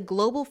Shopify is the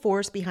global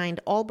force behind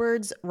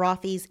Allbirds,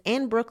 Rothy's,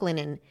 and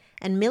Brooklinen,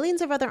 and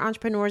millions of other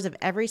entrepreneurs of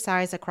every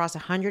size across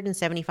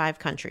 175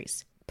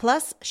 countries.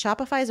 Plus,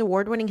 Shopify's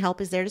award-winning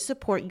help is there to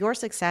support your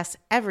success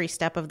every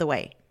step of the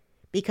way.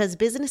 Because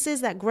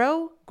businesses that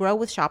grow, grow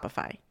with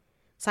Shopify.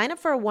 Sign up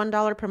for a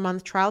 $1 per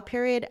month trial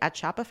period at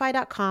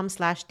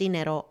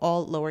shopify.com/dinero,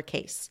 all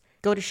lowercase.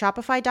 Go to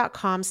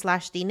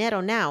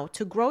shopify.com/dinero now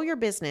to grow your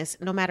business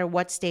no matter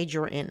what stage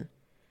you're in.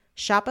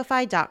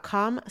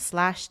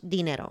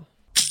 Shopify.com/dinero.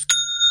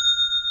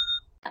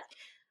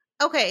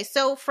 Okay,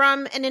 so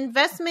from an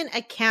investment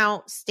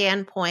account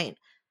standpoint,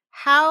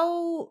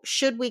 how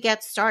should we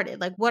get started?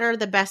 Like, what are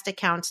the best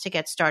accounts to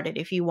get started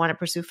if you want to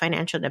pursue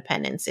financial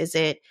independence? Is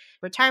it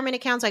retirement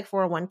accounts like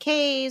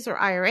 401ks or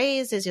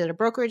IRAs? Is it a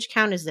brokerage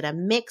account? Is it a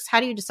mix?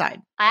 How do you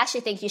decide? I actually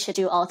think you should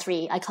do all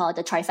 3. I call it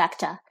the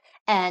trifecta.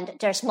 And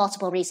there's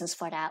multiple reasons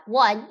for that.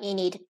 1, you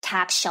need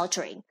tax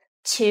sheltering.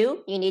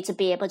 2, you need to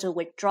be able to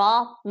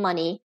withdraw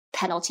money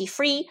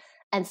penalty-free.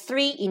 And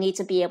 3, you need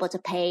to be able to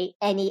pay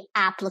any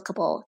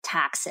applicable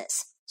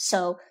taxes.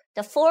 So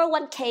the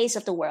 401ks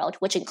of the world,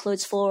 which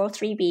includes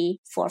 403b,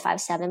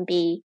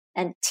 457b,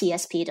 and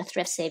TSP, the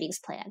Thrift Savings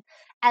Plan,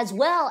 as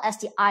well as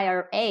the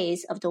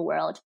IRAs of the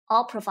world,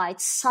 all provide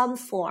some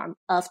form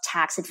of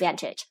tax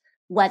advantage,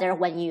 whether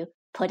when you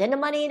put in the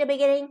money in the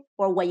beginning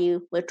or when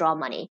you withdraw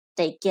money,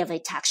 they give a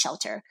tax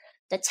shelter.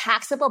 The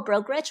taxable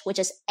brokerage, which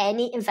is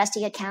any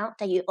investing account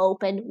that you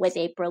open with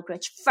a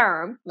brokerage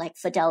firm like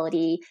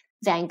Fidelity,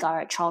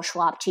 Vanguard, Charles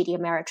Schwab, TD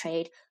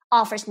Ameritrade,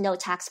 offers no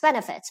tax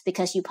benefits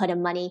because you put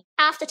in money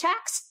after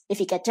tax. If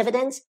you get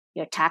dividends,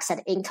 you're taxed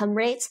at income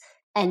rates.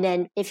 And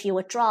then if you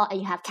withdraw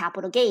and you have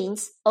capital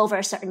gains over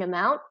a certain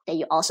amount, then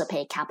you also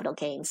pay capital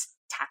gains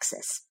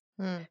taxes.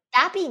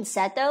 That being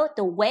said, though,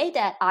 the way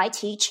that I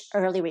teach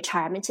early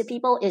retirement to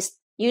people is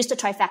use the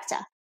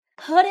trifecta.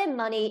 Put in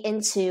money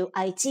into,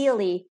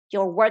 ideally,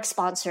 your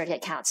work-sponsored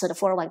account. So the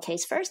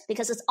 401ks first,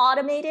 because it's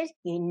automated.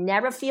 You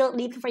never feel it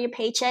leaving for your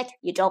paycheck.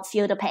 You don't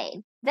feel the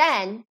pain.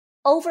 Then,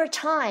 over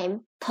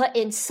time, put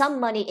in some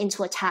money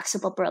into a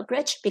taxable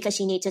brokerage because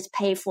you need to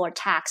pay for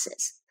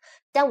taxes.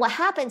 Then what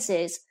happens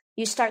is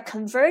you start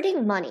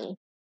converting money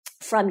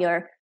from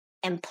your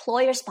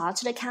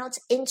employer-sponsored accounts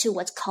into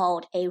what's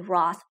called a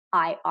Roth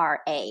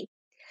IRA.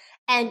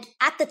 And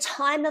at the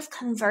time of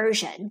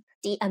conversion,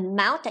 the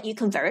amount that you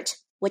convert,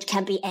 which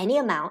can be any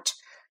amount,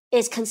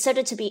 is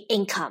considered to be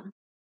income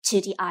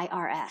to the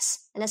IRS.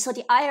 And so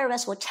the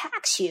IRS will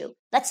tax you.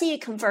 Let's say you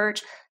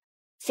convert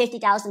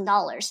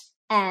 $50,000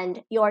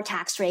 and your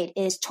tax rate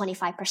is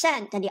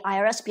 25%, then the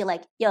IRS will be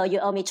like, yo, you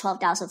owe me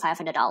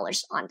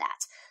 $12,500 on that.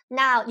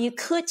 Now, you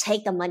could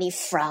take the money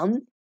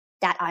from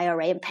that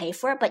IRA and pay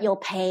for it, but you'll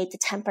pay the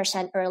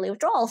 10% early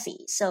withdrawal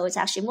fee. So it's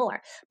actually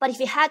more. But if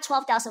you had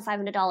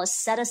 $12,500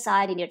 set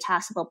aside in your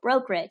taxable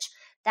brokerage,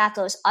 that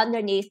goes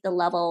underneath the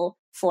level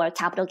for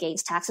capital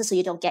gains taxes. So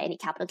you don't get any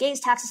capital gains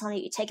taxes on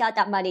it. You take out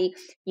that money,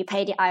 you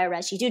pay the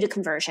IRS, you do the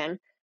conversion.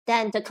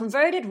 Then the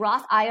converted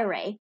Roth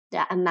IRA,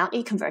 the amount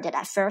you converted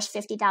at first,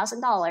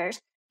 $50,000,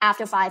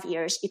 after 5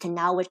 years, you can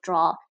now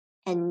withdraw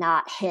and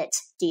not hit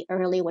the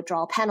early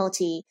withdrawal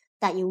penalty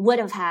that you would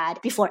have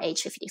had before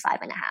age 55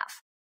 and a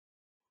half.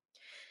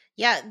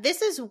 Yeah,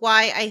 this is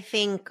why I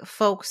think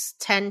folks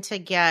tend to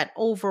get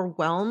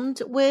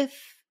overwhelmed with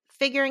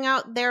figuring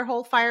out their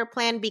whole FIRE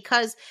plan,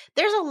 because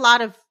there's a lot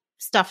of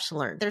stuff to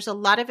learn. There's a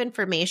lot of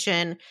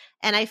information.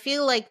 And I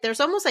feel like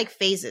there's almost like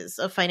phases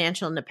of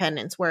financial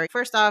independence where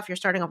first off, you're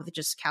starting off with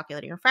just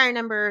calculating your FIRE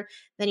number.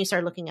 Then you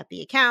start looking at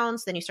the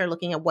accounts. Then you start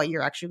looking at what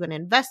you're actually going to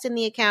invest in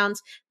the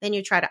accounts. Then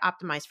you try to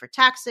optimize for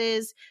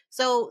taxes.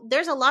 So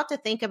there's a lot to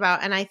think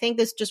about. And I think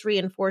this just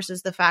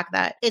reinforces the fact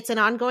that it's an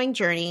ongoing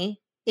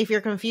journey. If you're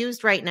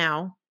confused right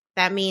now,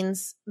 that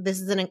means this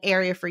is an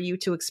area for you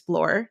to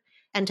explore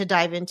and to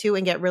dive into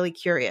and get really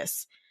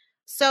curious.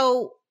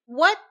 So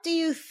what do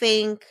you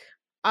think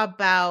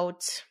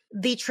about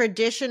the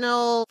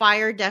traditional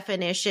FIRE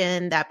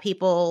definition that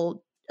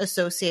people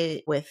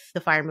associate with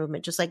the FIRE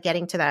movement, just like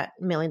getting to that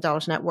 $1 million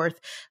net worth,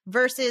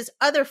 versus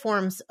other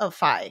forms of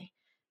FI?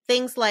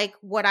 Things like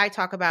what I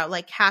talk about,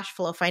 like cash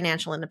flow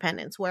financial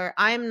independence, where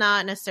I'm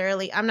not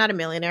a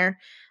millionaire,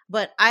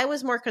 but I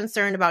was more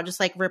concerned about just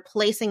like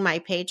replacing my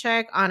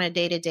paycheck on a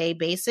day-to-day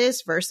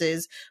basis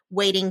versus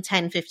waiting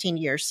 10, 15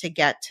 years to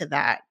get to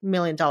that $1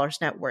 million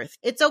net worth.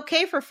 It's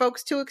okay for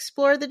folks to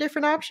explore the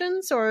different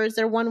options, or is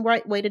there one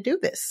right way to do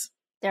this?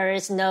 There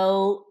is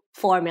no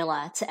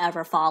formula to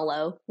ever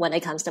follow when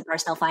it comes to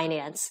personal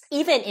finance.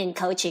 Even in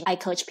coaching, I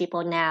coach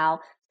people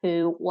now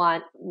who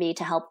want me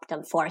to help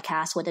them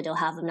forecast whether they'll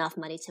have enough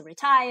money to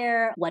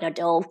retire, whether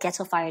they'll get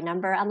to a FIRE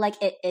number. I'm like,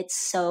 it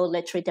so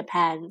literally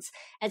depends.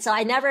 And so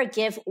I never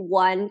give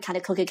one kind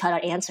of cookie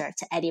cutter answer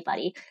to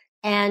anybody.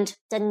 And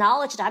the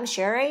knowledge that I'm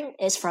sharing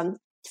is from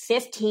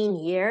 15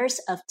 years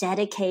of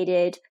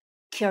dedicated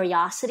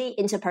curiosity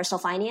into personal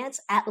finance,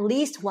 at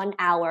least 1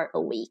 hour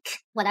a week.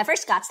 When I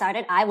first got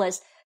started, I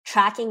was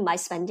tracking my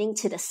spending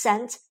to the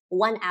cent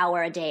 1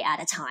 hour a day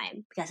at a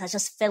time because I was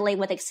just fiddling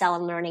with Excel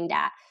and learning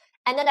that.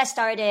 And then I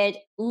started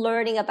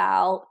learning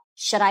about,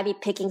 should I be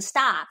picking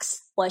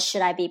stocks or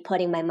should I be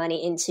putting my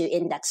money into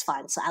index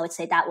funds? So I would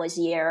say that was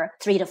year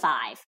 3 to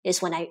 5 is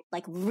when I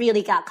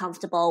really got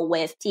comfortable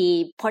with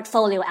the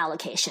portfolio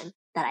allocation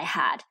that I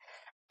had.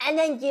 And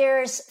then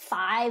years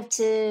 5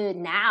 to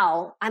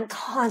now, I'm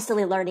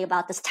constantly learning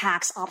about this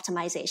tax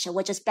optimization,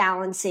 which is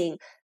balancing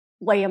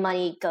where your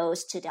money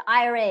goes to the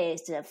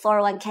IRAs, to the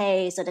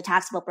 401ks, to the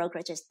taxable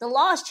brokerages. The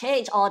laws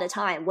change all the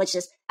time, which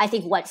is, I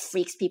think, what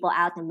freaks people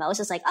out the most.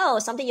 It's like, oh,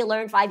 something you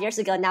learned 5 years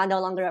ago now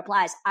no longer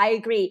applies. I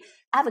agree.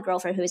 I have a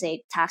girlfriend who's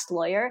a tax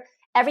lawyer.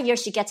 Every year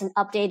she gets an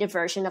updated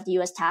version of the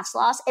US tax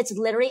laws. It's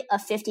literally a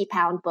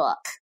 50-pound book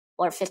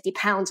or 50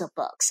 pounds of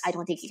books. I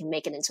don't think you can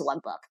make it into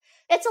one book.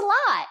 It's a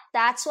lot.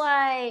 That's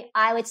why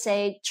I would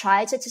say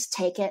try to just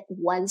take it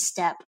one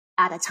step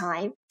at a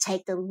time.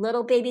 Take the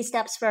little baby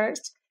steps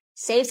first.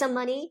 Save some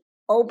money,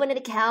 open an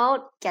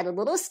account, get a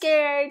little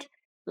scared,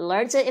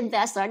 learn to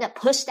invest, learn to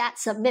push that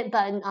submit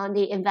button on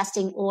the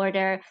investing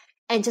order,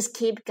 and just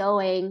keep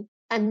going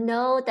And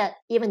know that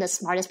even the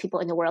smartest people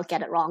in the world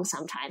get it wrong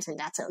sometimes, and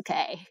that's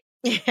okay.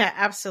 Yeah,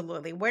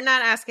 absolutely. We're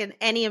not asking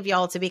any of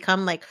y'all to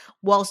become like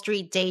Wall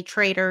Street day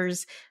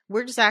traders.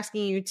 We're just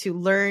asking you to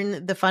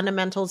learn the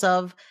fundamentals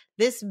of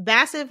this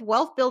massive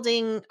wealth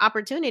building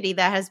opportunity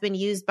that has been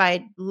used by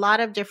a lot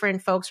of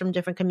different folks from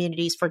different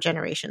communities for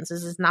generations.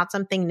 This is not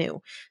something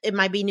new. It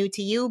might be new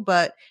to you,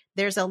 but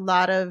there's a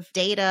lot of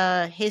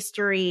data,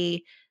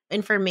 history,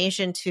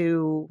 information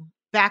to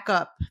back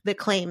up the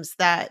claims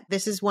that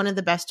this is one of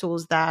the best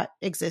tools that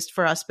exist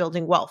for us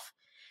building wealth.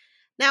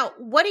 Now,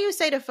 what do you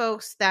say to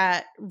folks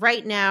that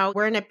right now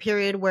we're in a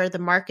period where the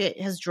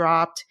market has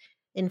dropped,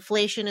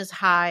 inflation is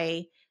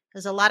high,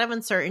 there's a lot of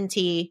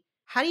uncertainty?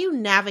 How do you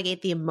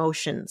navigate the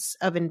emotions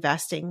of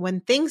investing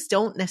when things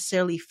don't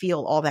necessarily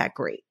feel all that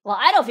great? Well,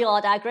 I don't feel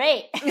all that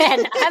great.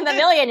 And I'm a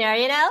millionaire,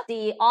 you know?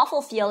 The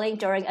awful feeling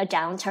during a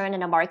downturn in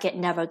the market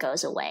never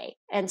goes away.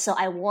 And so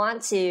I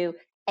want to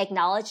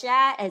acknowledge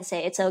that and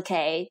say it's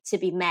okay to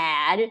be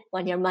mad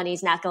when your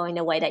money's not going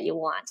the way that you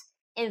want.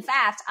 In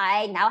fact,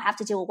 I now have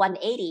to do a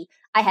 180.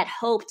 I had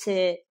hoped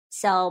to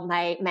sell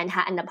my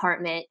Manhattan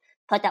apartment,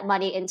 put that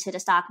money into the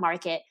stock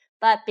market.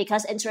 But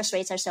because interest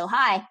rates are so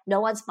high,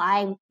 no one's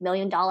buying $1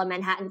 million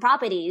Manhattan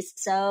properties.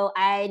 So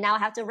I now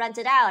have to rent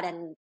it out.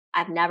 And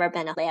I've never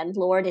been a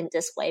landlord in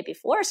this way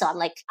before. So I'm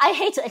like, I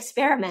hate to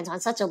experiment on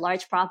such a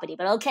large property,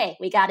 but okay,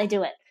 we got to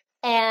do it.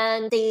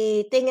 And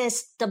the thing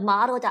is, the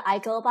model that I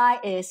go by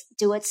is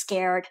do it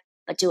scared,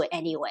 but do it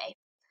anyway.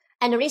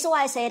 And the reason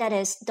why I say that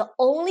is the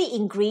only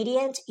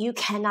ingredient you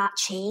cannot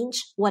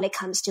change when it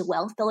comes to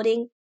wealth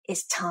building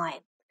is time.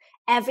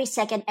 Every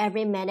second,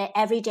 every minute,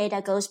 every day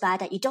that goes by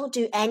that you don't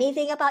do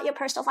anything about your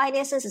personal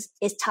finances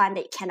is time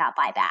that you cannot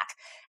buy back.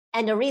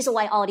 And the reason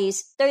why all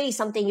these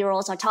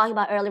 30-something-year-olds are talking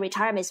about early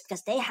retirement is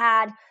because they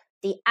had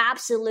the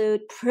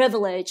absolute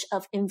privilege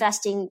of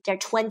investing their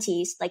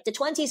 20s. Like the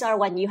 20s are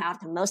when you have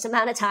the most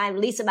amount of time,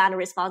 least amount of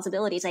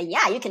responsibilities. And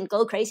yeah, you can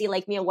go crazy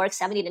like me and work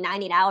 70 to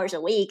 90 hours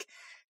a week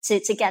to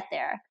get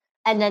there.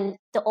 And then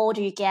the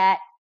older you get,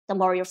 the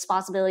more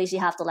responsibilities you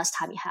have, the less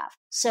time you have.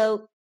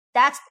 So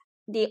that's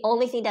the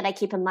only thing that I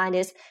keep in mind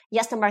is,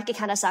 yes, the market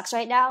kind of sucks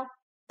right now,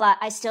 but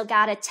I still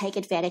got to take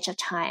advantage of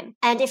time.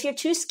 And if you're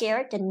too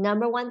scared, the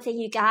number one thing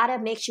you got to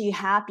make sure you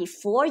have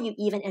before you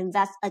even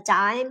invest a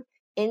dime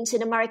into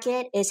the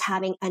market is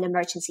having an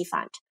emergency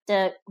fund.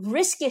 The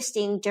riskiest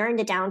thing during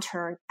the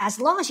downturn, as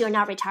long as you're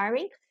not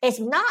retiring, is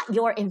not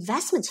your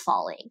investments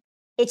falling.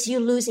 It's you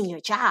losing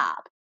your job.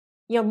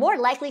 You're more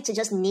likely to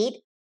just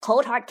need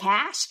cold hard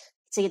cash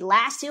to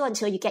last you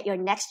until you get your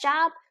next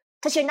job,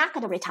 because you're not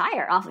going to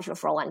retire off of your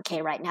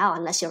 401k right now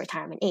unless you're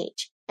retirement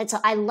age. And so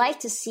I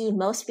like to see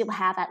most people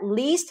have at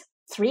least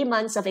 3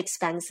 months of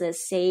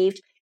expenses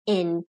saved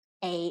in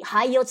a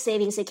high yield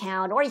savings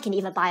account, or you can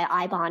even buy an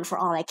I-bond for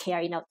all I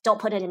care. You know, don't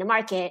put it in the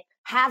market,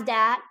 have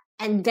that,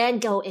 and then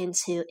go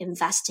into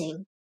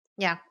investing.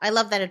 Yeah, I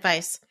love that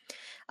advice.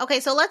 Okay,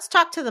 so let's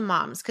talk to the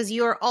moms, because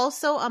you are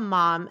also a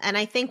mom. And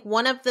I think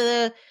one of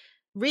the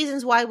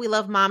reasons why we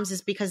love moms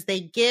is because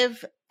they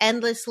give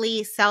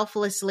endlessly,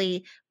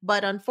 selflessly,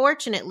 but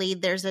unfortunately,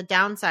 there's a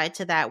downside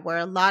to that where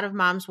a lot of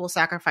moms will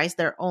sacrifice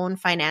their own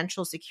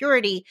financial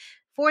security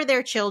for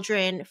their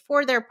children,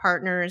 for their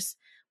partners.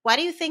 Why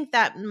do you think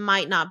that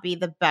might not be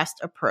the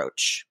best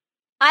approach?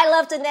 I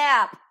love to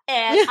nap.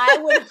 And I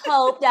would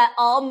hope that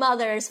all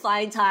mothers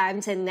find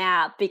time to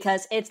nap,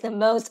 because it's the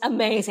most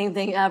amazing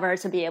thing ever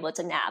to be able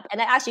to nap.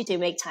 And I actually do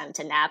make time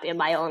to nap in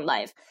my own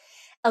life.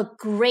 A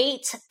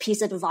great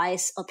piece of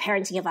advice or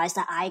parenting advice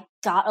that I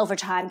got over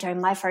time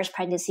during my first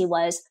pregnancy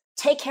was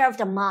take care of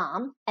the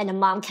mom, and the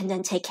mom can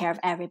then take care of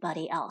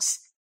everybody else.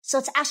 So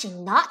it's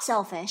actually not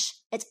selfish.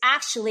 It's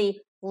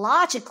actually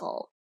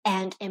logical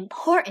and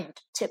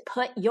important to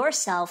put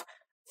yourself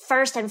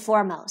first and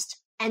foremost,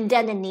 and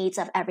then the needs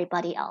of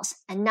everybody else,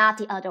 and not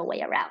the other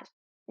way around.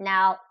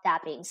 Now,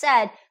 that being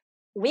said,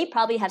 we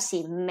probably have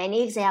seen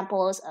many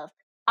examples of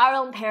our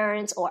own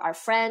parents or our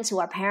friends who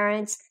are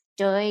parents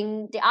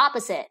doing the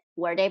opposite,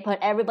 where they put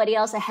everybody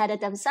else ahead of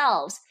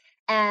themselves.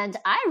 And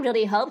I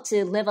really hope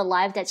to live a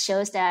life that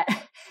shows that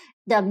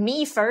the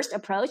me first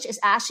approach is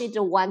actually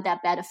the one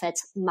that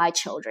benefits my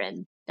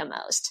children the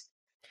most.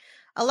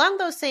 Along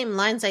those same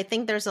lines, I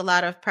think there's a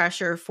lot of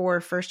pressure for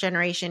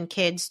first-generation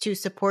kids to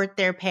support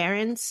their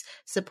parents,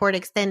 support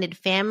extended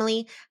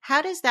family.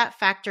 How does that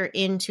factor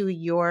into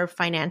your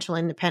financial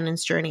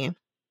independence journey?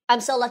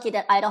 I'm so lucky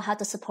that I don't have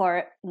to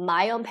support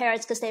my own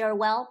parents because they are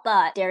well,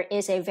 but there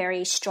is a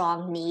very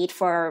strong need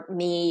for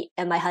me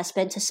and my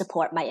husband to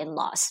support my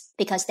in-laws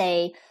because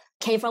they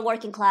came from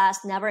working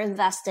class, never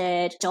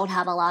invested, don't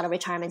have a lot of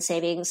retirement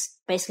savings,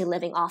 basically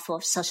living off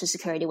of Social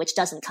Security, which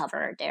doesn't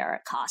cover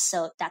their costs.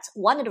 So that's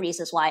one of the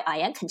reasons why I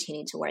am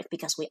continuing to work,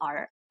 because we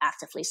are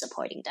actively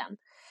supporting them.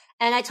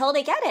 And I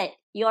totally get it.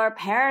 Your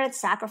parents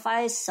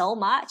sacrificed so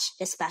much,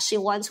 especially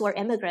ones who are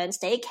immigrants.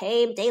 They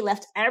came, they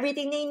left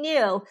everything they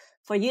knew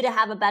for you to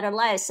have a better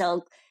life.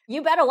 So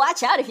you better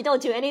watch out if you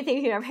don't do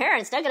anything for your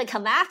parents. They're going to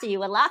come after you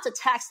with lots of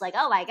texts like,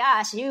 oh my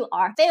gosh, you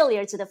are a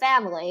failure to the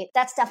family.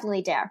 That's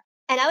definitely there.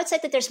 And I would say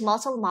that there's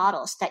multiple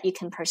models that you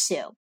can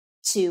pursue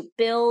to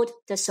build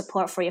the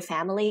support for your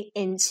family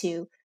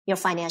into your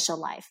financial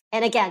life.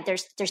 And again,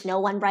 there's no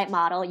one right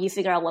model. You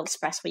figure out what works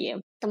best for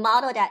you. The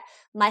model that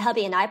my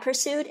hubby and I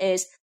pursued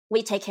is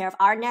we take care of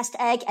our nest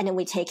egg and then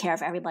we take care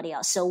of everybody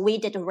else. So we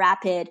did a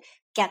rapid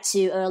get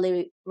to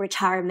early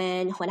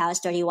retirement when I was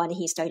 31 and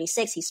he's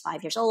 36. He's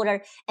 5 years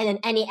older. And then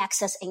any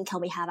excess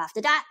income we have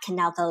after that can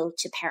now go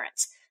to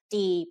parents.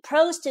 The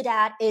pros to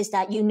that is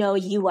that you know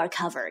you are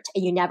covered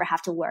and you never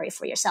have to worry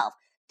for yourself.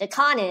 The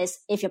con is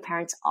if your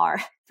parents are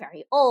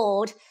very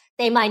old,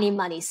 they might need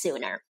money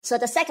sooner. So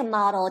the second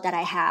model that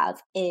I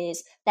have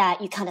is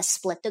that you kind of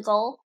split the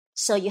goal.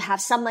 So you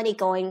have some money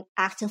going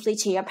actively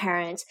to your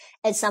parents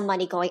and some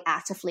money going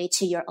actively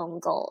to your own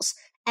goals.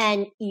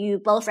 And you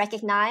both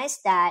recognize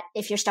that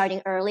if you're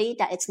starting early,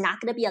 that it's not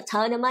going to be a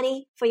ton of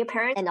money for your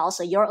parents. And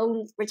also your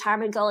own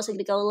retirement goals are going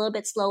to go a little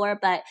bit slower,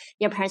 but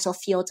your parents will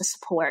feel the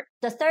support.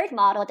 The third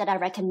model that I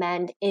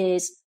recommend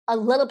is a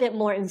little bit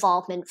more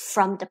involvement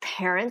from the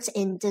parents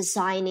in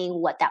designing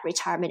what that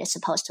retirement is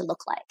supposed to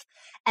look like.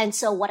 And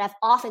so what I've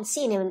often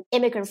seen in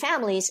immigrant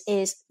families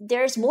is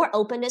there's more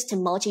openness to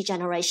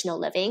multi-generational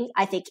living,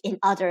 I think, in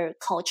other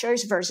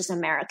cultures versus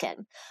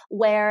American,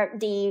 where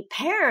the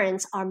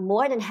parents are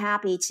more than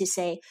happy to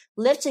say,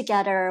 live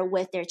together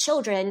with their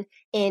children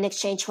in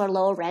exchange for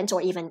low rent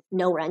or even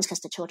no rent because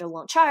the children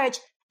won't charge.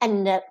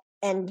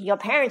 And your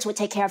parents would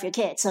take care of your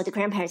kids. So the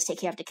grandparents take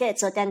care of the kids.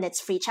 So then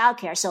it's free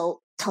childcare. So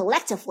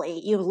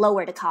collectively, you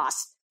lower the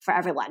cost for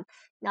everyone.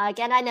 Now,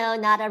 again, I know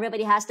not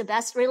everybody has the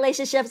best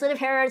relationships with their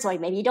parents, or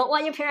maybe you don't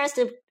want your parents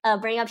to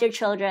bring up your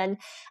children,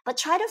 but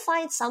try to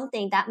find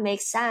something that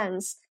makes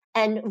sense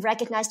and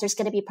recognize there's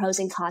going to be pros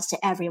and cons to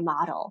every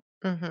model.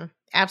 Mm-hmm.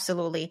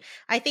 Absolutely.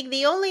 I think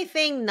the only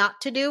thing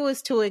not to do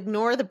is to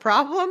ignore the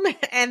problem.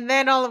 And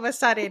then all of a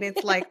sudden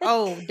it's like,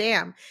 oh,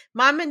 damn,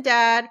 mom and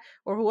dad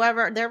or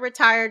whoever, they're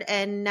retired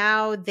and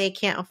now they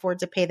can't afford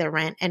to pay their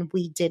rent. And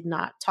we did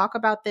not talk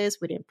about this.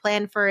 We didn't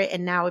plan for it.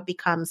 And now it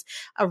becomes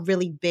a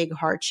really big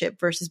hardship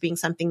versus being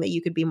something that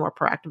you could be more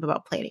proactive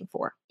about planning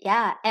for.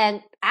 Yeah.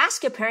 And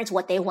ask your parents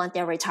what they want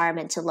their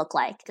retirement to look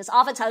like. Because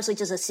oftentimes we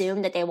just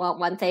assume that they want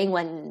one thing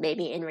when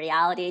maybe in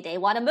reality they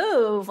want to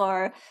move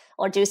or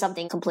do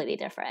something completely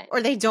different.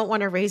 Or they don't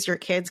want to raise your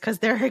kids because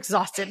they're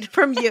exhausted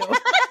from you.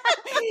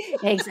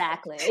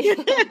 Exactly.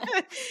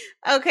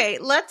 Okay,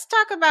 let's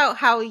talk about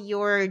how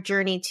your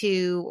journey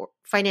to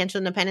financial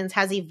independence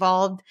has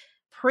evolved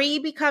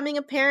pre-becoming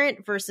a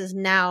parent versus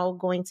now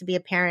going to be a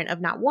parent of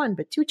not one,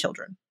 but two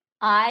children.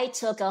 I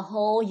took a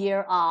whole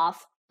year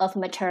off of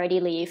maternity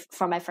leave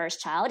for my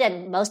first child,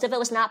 and most of it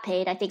was not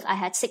paid. I think I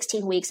had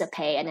 16 weeks of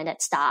pay and then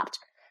it stopped.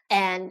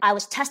 And I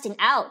was testing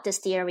out this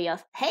theory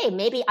of, hey,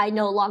 maybe I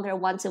no longer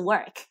want to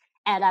work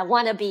and I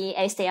want to be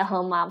a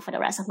stay-at-home mom for the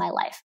rest of my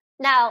life.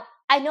 Now,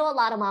 I know a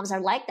lot of moms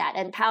are like that,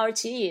 and power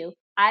to you.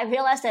 I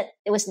realized that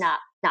it was not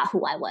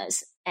who I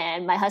was.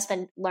 And my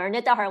husband learned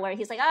it the hard way.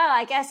 He's like, oh,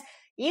 I guess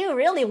you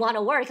really want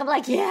to work. I'm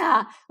like,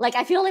 yeah, like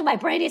I feel like my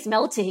brain is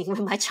melting with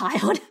my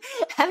child.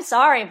 I'm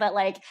sorry, but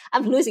like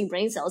I'm losing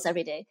brain cells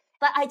every day.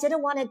 But I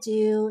didn't want to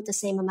do the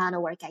same amount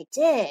of work I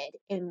did.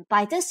 And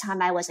by this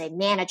time, I was a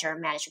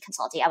management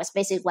consultant. I was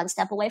basically one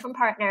step away from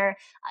partner.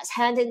 I was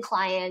handling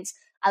clients.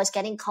 I was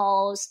getting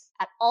calls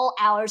at all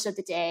hours of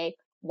the day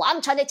while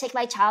I'm trying to take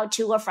my child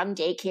to or from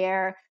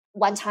daycare.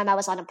 One time I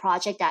was on a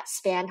project that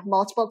spanned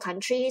multiple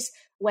countries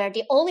where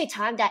the only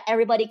time that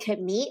everybody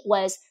could meet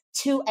was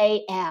 2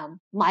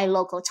 a.m. my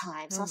local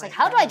time. So I was like,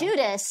 how do I do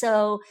this?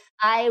 So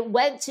I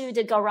went to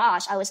the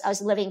garage. I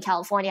was living in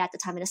California at the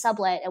time in a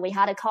sublet, and we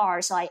had a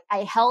car. So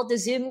I held the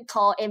Zoom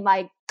call in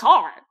my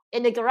car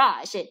in the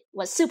garage. It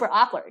was super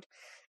awkward.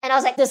 And I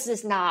was like, this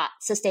is not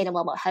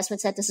sustainable. My husband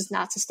said this is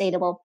not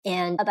sustainable.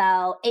 And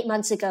about 8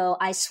 months ago,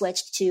 I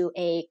switched to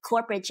a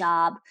corporate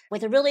job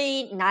with a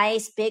really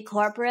nice, big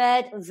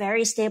corporate,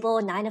 very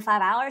stable 9 to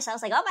 5 hours. I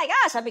was like, oh my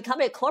gosh, I've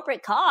become a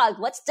corporate cog.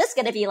 What's this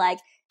going to be like?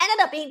 Ended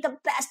up being the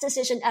best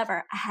decision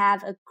ever. I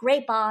have a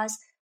great boss,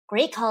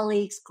 great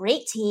colleagues,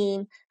 great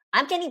team.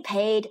 I'm getting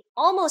paid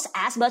almost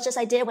as much as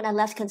I did when I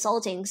left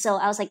consulting. So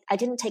I was like, I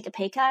didn't take a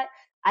pay cut.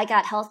 I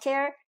got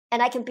healthcare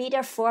and I can be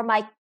there for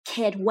my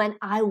kid when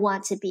I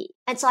want to be.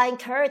 And so I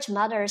encourage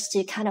mothers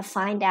to kind of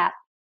find that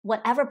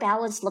whatever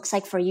balance looks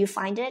like for you,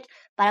 find it.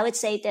 But I would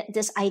say that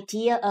this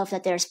idea of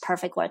that there's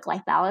perfect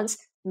work-life balance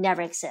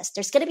never exists.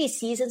 There's going to be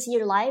seasons in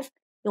your life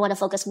you want to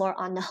focus more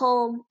on the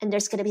home, and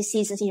there's going to be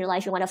seasons in your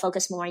life you want to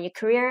focus more on your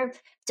career.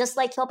 Just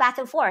like go back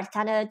and forth,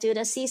 kind of do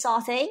the seesaw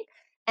thing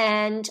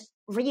and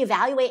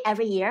reevaluate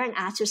every year and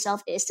ask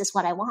yourself, is this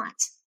what I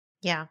want?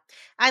 Yeah,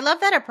 I love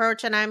that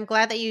approach. And I'm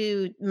glad that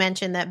you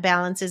mentioned that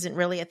balance isn't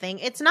really a thing.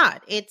 It's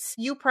not. It's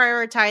you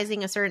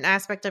prioritizing a certain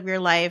aspect of your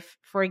life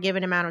for a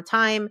given amount of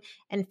time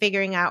and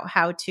figuring out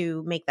how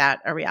to make that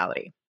a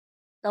reality.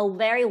 The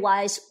very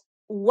wise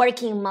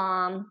working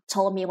mom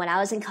told me when I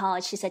was in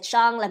college, she said,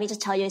 Shang, let me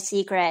just tell you a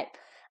secret.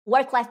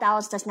 Work-life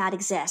balance does not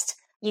exist.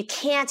 You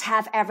can't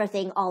have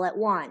everything all at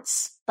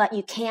once, but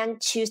you can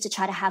choose to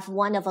try to have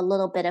one of a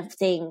little bit of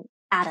thing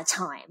at a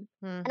time.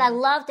 And I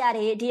love that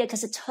idea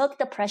because it took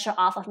the pressure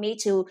off of me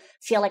to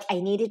feel like I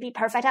needed to be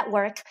perfect at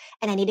work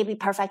and I need to be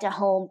perfect at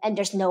home and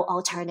there's no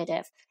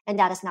alternative. And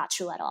that is not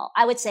true at all.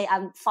 I would say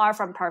I'm far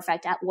from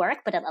perfect at work,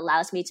 but it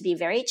allows me to be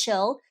very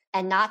chill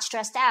and not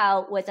stressed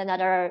out with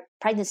another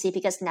pregnancy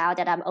because now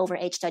that I'm over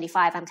age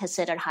 35, I'm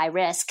considered high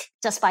risk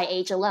just by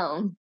age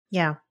alone.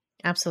 Yeah,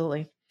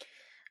 absolutely.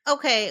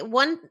 Okay,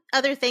 one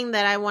other thing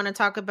that I want to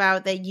talk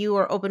about that you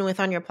are open with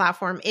on your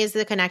platform is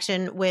the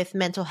connection with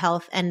mental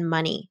health and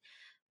money.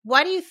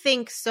 Why do you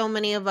think so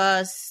many of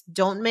us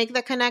don't make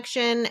the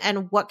connection,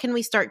 and what can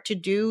we start to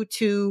do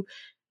to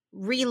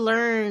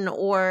relearn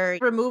or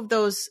remove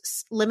those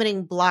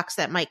limiting blocks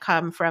that might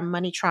come from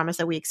money traumas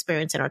that we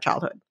experience in our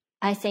childhood?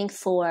 I think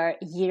for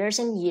years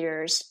and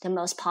years, the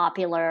most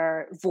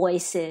popular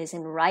voices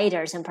and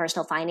writers in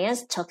personal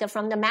finance took it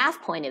from the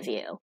math point of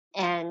view.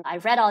 And I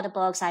read all the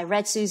books. I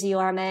read Susie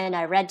Orman.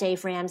 I read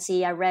Dave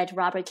Ramsey. I read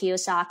Robert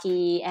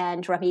Kiyosaki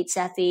and Ramit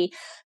Sethi.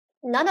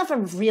 None of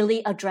them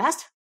really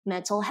addressed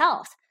mental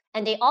health.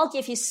 And they all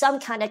give you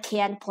some kind of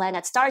canned plan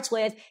that starts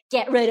with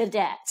get rid of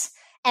debt.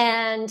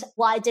 And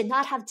while I did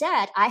not have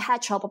debt, I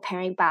had trouble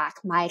paying back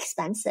my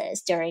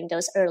expenses during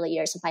those early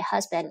years of my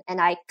husband. And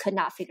I could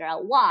not figure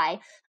out why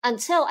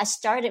until I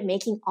started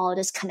making all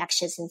these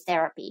connections in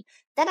therapy.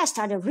 Then I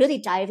started really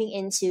diving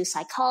into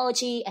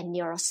psychology and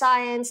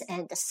neuroscience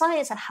and the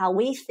science of how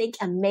we think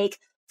and make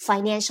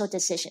financial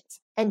decisions.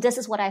 And this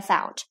is what I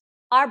found.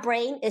 Our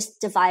brain is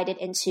divided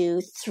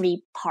into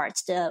 3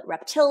 parts: the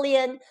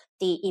reptilian,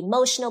 the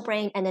emotional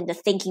brain, and then the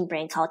thinking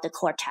brain called the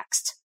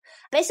cortex.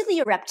 Basically,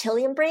 your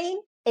reptilian brain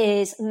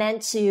is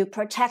meant to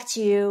protect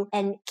you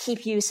and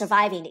keep you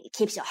surviving. It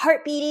keeps your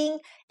heart beating.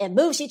 It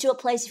moves you to a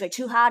place if you're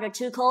too hot or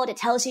too cold. It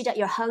tells you that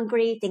you're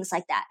hungry, things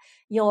like that.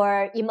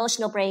 Your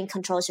emotional brain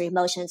controls your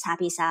emotions,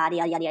 happy, sad,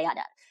 yada, yada,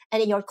 yada.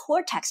 And then your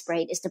cortex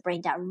brain is the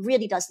brain that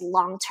really does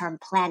long-term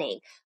planning.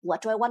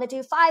 What do I want to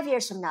do 5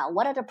 years from now?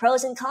 What are the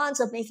pros and cons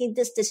of making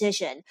this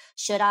decision?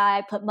 Should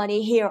I put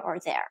money here or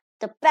there?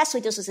 The best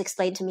way this was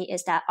explained to me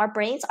is that our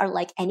brains are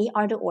like any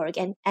other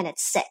organ and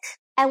it's sick.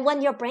 And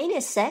when your brain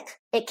is sick,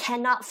 it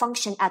cannot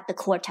function at the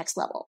cortex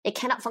level. It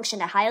cannot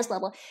function at highest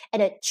level,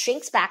 and it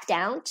shrinks back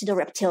down to the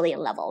reptilian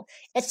level.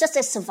 It's just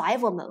a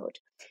survival mode.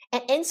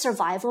 And in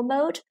survival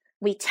mode,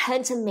 we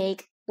tend to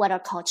make what are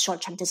called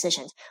short-term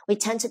decisions. We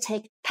tend to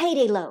take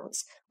payday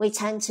loans. We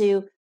tend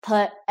to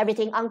put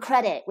everything on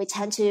credit. We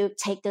tend to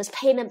take those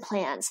payment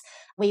plans.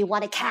 We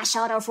want to cash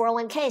out our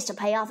 401ks to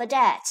pay off a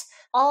debt.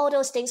 All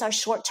those things are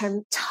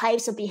short-term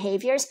types of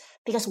behaviors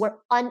because we're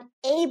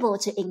unable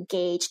to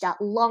engage that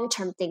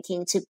long-term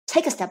thinking to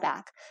take a step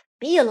back,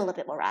 be a little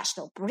bit more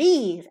rational,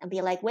 breathe, and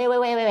be like, wait.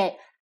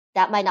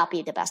 That might not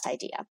be the best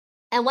idea.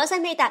 And once I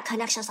made that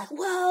connection, I was like,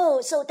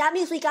 whoa, so that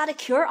means we got to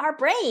cure our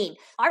brain.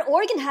 Our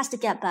organ has to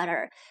get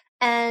better.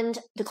 And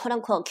the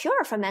quote-unquote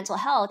cure for mental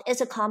health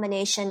is a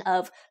combination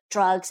of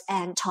drugs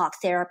and talk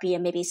therapy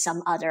and maybe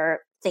some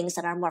other things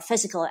that are more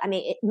physical. I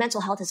mean,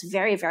 mental health is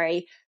very,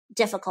 very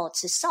difficult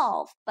to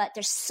solve, but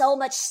there's so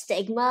much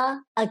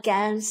stigma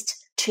against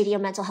treating your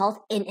mental health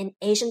in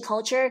Asian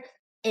culture.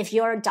 If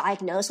you're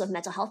diagnosed with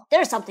mental health,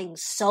 there's something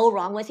so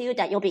wrong with you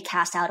that you'll be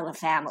cast out of a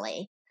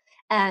family.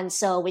 And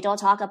so we don't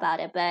talk about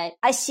it, but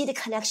I see the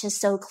connection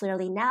so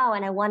clearly now.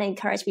 And I want to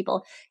encourage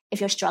people, if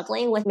you're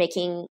struggling with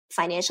making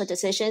financial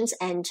decisions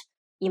and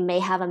you may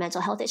have a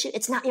mental health issue,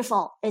 it's not your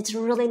fault. It's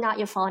really not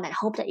your fault. And I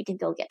hope that you can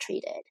go get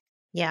treated.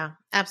 Yeah,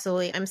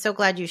 absolutely. I'm so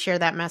glad you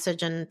shared that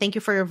message, and thank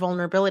you for your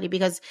vulnerability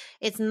because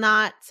it's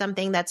not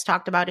something that's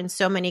talked about in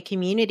so many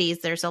communities.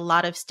 There's a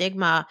lot of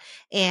stigma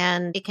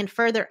and it can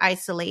further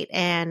isolate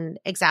and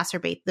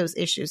exacerbate those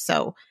issues.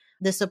 So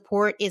the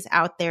support is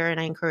out there, and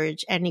I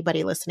encourage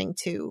anybody listening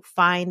to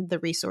find the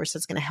resource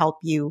that's going to help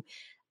you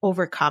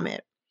overcome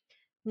it.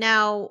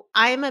 Now,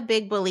 I'm a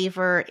big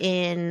believer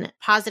in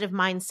positive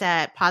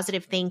mindset,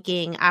 positive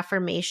thinking,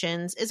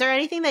 affirmations. Is there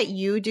anything that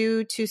you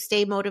do to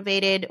stay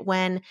motivated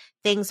when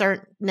things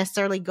aren't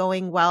necessarily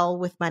going well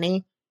with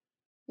money?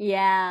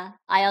 Yeah,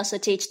 I also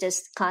teach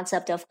this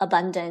concept of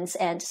abundance.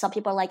 And some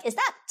people are like, is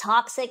that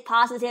toxic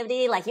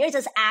positivity? Like, you're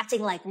just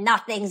acting like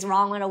nothing's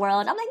wrong in the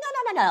world. I'm like,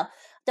 no.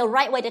 The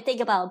right way to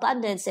think about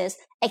abundance is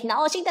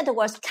acknowledging that the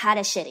world's kind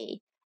of shitty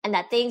and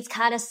that things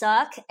kind of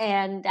suck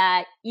and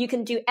that you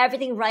can do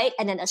everything right.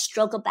 And then a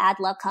stroke of bad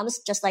luck comes,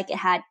 just like it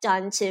had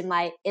done to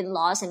my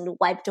in-laws and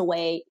wiped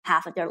away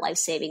half of their life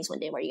savings when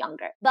they were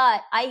younger.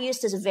 But I use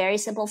this very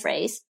simple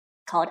phrase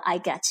called I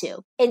get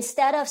to.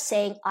 Instead of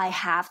saying I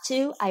have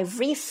to, I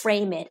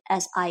reframe it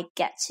as I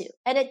get to.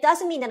 And it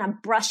doesn't mean that I'm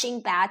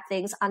brushing bad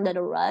things under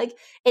the rug.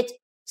 It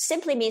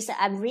simply means that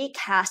I'm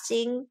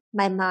recasting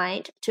my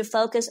mind to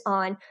focus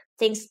on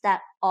things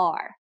that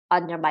are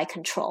under my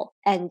control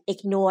and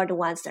ignore the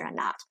ones that are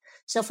not.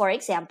 So for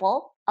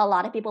example, a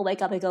lot of people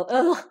wake up and go,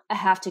 oh, I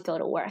have to go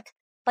to work.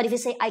 But if you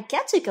say, I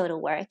get to go to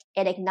work,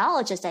 it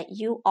acknowledges that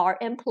you are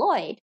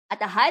employed. At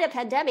the height of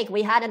pandemic,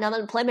 we had an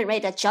unemployment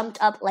rate that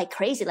jumped up like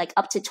crazy, like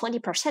up to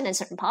 20% in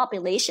certain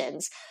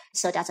populations.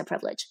 So that's a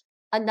privilege.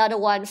 Another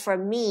one for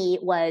me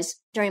was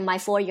during my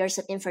 4 years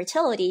of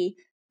infertility,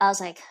 I was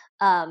like,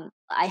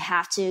 I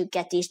have to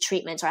get these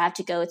treatments or I have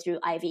to go through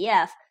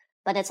IVF.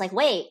 But it's like,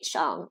 wait,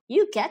 Sean,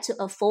 you get to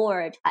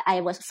afford,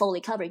 I was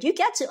fully covered. You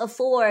get to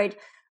afford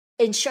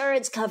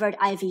insurance covered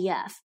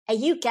IVF and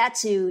you get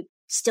to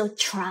still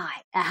try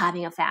at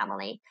having a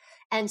family.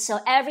 And so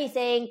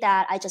everything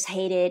that I just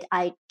hated,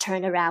 I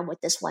turned around with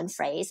this one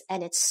phrase,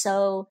 and it's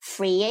so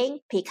freeing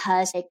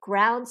because it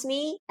grounds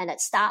me and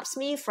it stops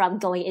me from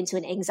going into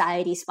an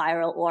anxiety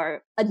spiral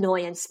or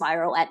annoyance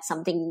spiral at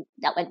something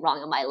that went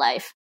wrong in my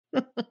life.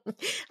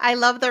 I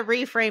love the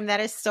reframe. That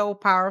is so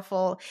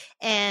powerful.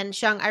 And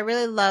Xiang, I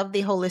really love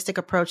the holistic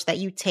approach that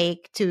you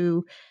take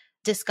to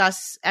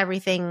discuss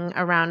everything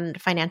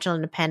around financial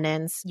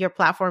independence. Your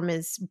platform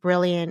is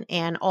brilliant,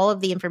 and all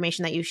of the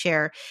information that you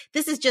share.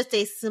 This is just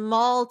a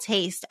small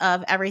taste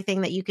of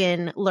everything that you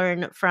can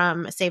learn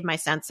from Save My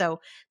Cents.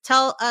 So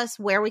tell us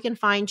where we can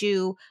find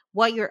you,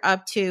 what you're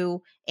up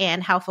to,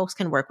 and how folks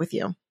can work with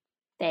you.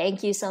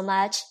 Thank you so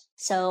much.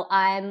 So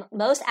I'm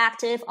most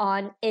active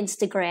on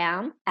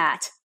Instagram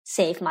at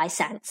Save My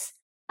Cents.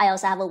 I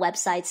also have a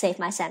website,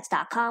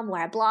 savemycents.com,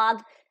 where I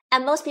blog.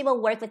 And most people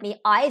work with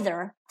me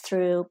either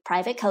through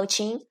private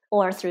coaching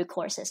or through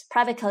courses.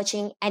 Private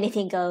coaching,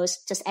 anything goes,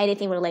 just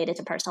anything related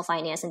to personal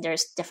finance. And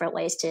there's different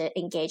ways to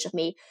engage with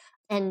me.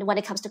 And when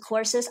it comes to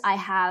courses, I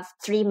have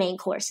 3 main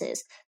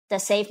courses. The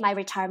Save My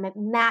Retirement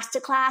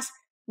Masterclass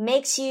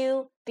makes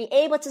you be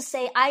able to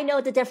say, I know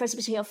the difference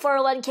between a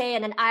 401k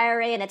and an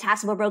IRA and a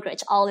taxable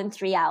brokerage all in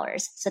 3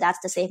 hours. So that's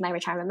the Save My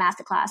Retirement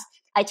Masterclass.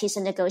 I teach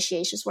a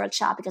negotiations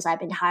workshop because I've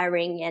been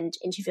hiring and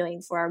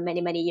interviewing for many,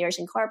 many years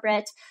in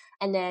corporate.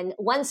 And then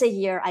once a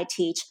year, I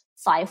teach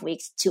 5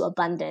 weeks to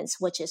abundance,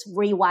 which is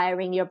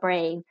rewiring your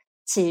brain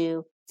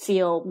to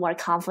feel more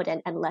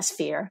confident and less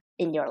fear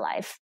in your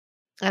life.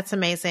 That's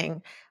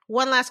amazing.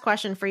 One last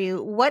question for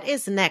you. What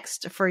is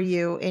next for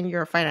you in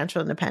your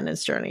financial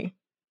independence journey?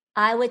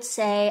 I would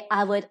say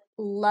I would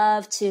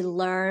love to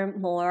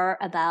learn more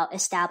about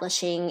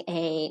establishing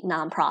a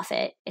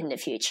nonprofit in the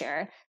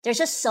future. There's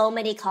just so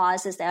many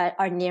causes that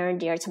are near and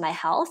dear to my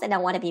health, and I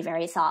want to be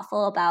very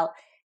thoughtful about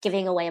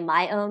giving away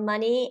my own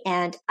money.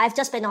 And I've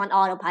just been on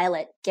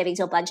autopilot giving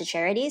to a bunch of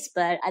charities,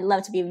 but I'd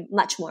love to be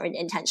much more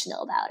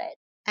intentional about it.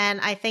 And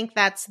I think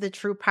that's the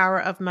true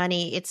power of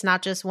money. It's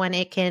not just when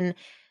it can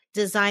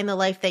design the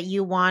life that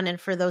you want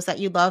and for those that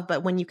you love,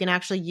 but when you can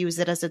actually use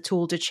it as a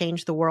tool to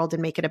change the world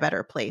and make it a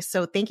better place.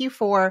 So thank you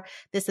for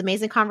this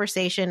amazing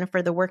conversation,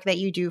 for the work that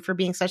you do, for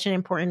being such an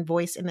important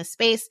voice in this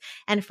space,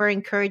 and for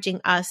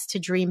encouraging us to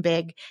dream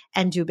big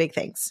and do big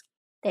things.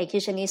 Thank you,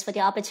 Shanice, for the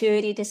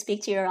opportunity to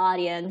speak to your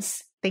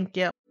audience. Thank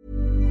you.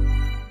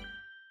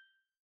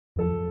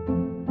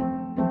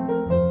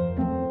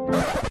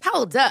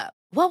 Hold up.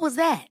 What was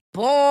that?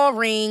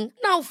 Boring.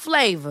 No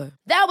flavor.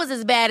 That was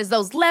as bad as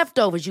those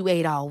leftovers you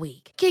ate all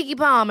week. Keke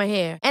Palmer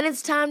here. And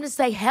it's time to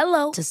say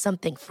hello to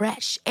something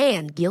fresh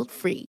and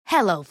guilt-free.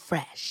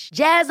 HelloFresh.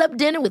 Jazz up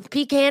dinner with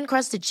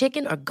pecan-crusted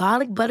chicken or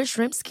garlic butter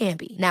shrimp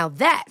scampi. Now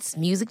that's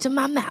music to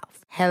my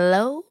mouth.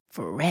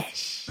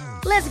 HelloFresh.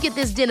 Let's get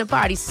this dinner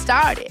party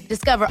started.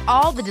 Discover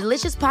all the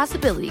delicious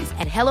possibilities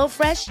at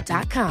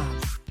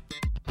HelloFresh.com.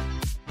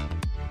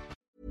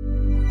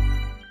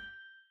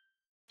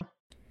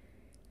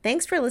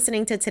 Thanks for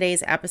listening to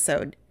today's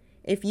episode.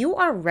 If you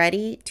are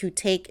ready to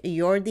take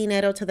your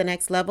dinero to the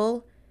next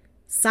level,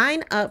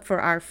 sign up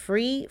for our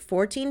free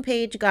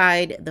 14-page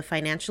guide, The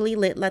Financially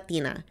Lit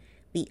Latina,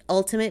 the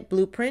ultimate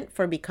blueprint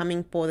for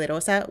becoming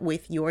poderosa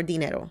with your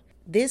dinero.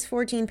 This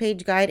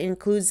 14-page guide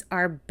includes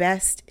our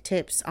best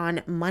tips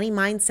on money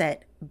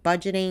mindset,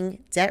 budgeting,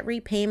 debt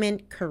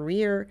repayment,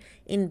 career,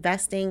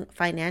 investing,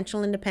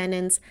 financial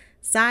independence,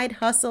 side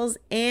hustles,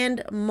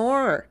 and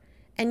more.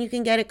 And you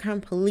can get it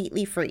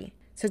completely free.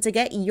 So to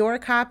get your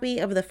copy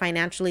of The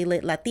Financially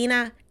Lit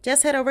Latina,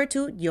 just head over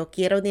to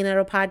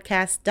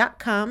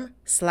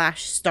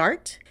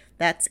yoquierodineropodcast.com/start.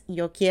 That's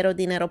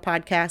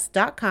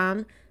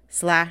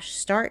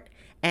yoquierodineropodcast.com/start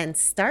and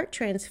start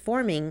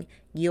transforming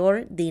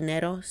your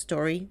dinero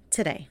story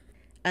today.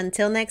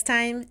 Until next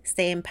time,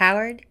 stay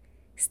empowered,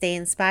 stay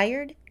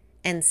inspired,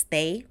 and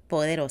stay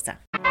poderosa.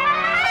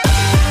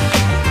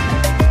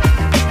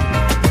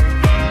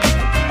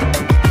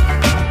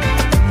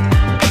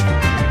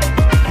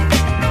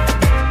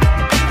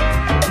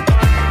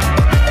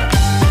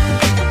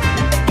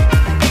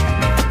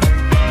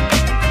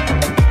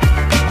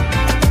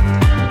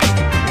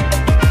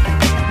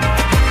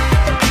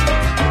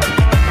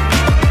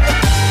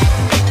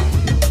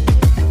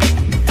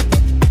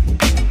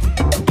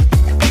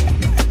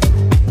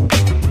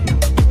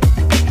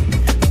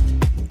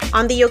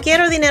 On the Yo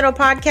Quiero Dinero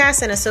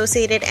podcast and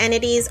associated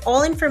entities,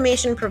 all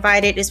information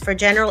provided is for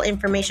general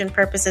information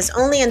purposes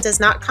only and does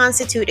not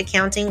constitute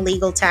accounting,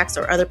 legal, tax,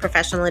 or other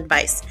professional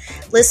advice.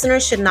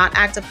 Listeners should not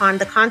act upon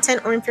the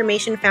content or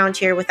information found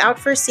here without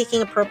first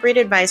seeking appropriate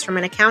advice from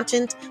an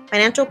accountant,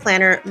 financial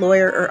planner,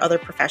 lawyer, or other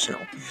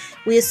professional.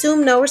 We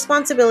assume no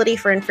responsibility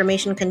for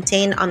information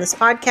contained on this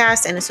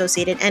podcast and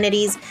associated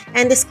entities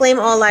and disclaim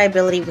all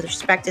liability with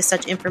respect to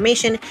such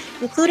information,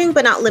 including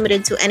but not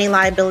limited to any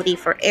liability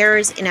for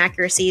errors,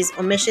 inaccuracies, inaccuracies,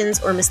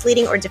 omissions, or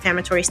misleading or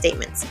defamatory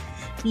statements.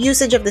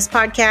 Usage of this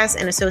podcast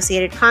and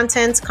associated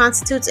content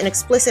constitutes an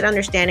explicit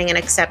understanding and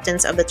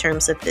acceptance of the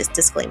terms of this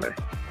disclaimer.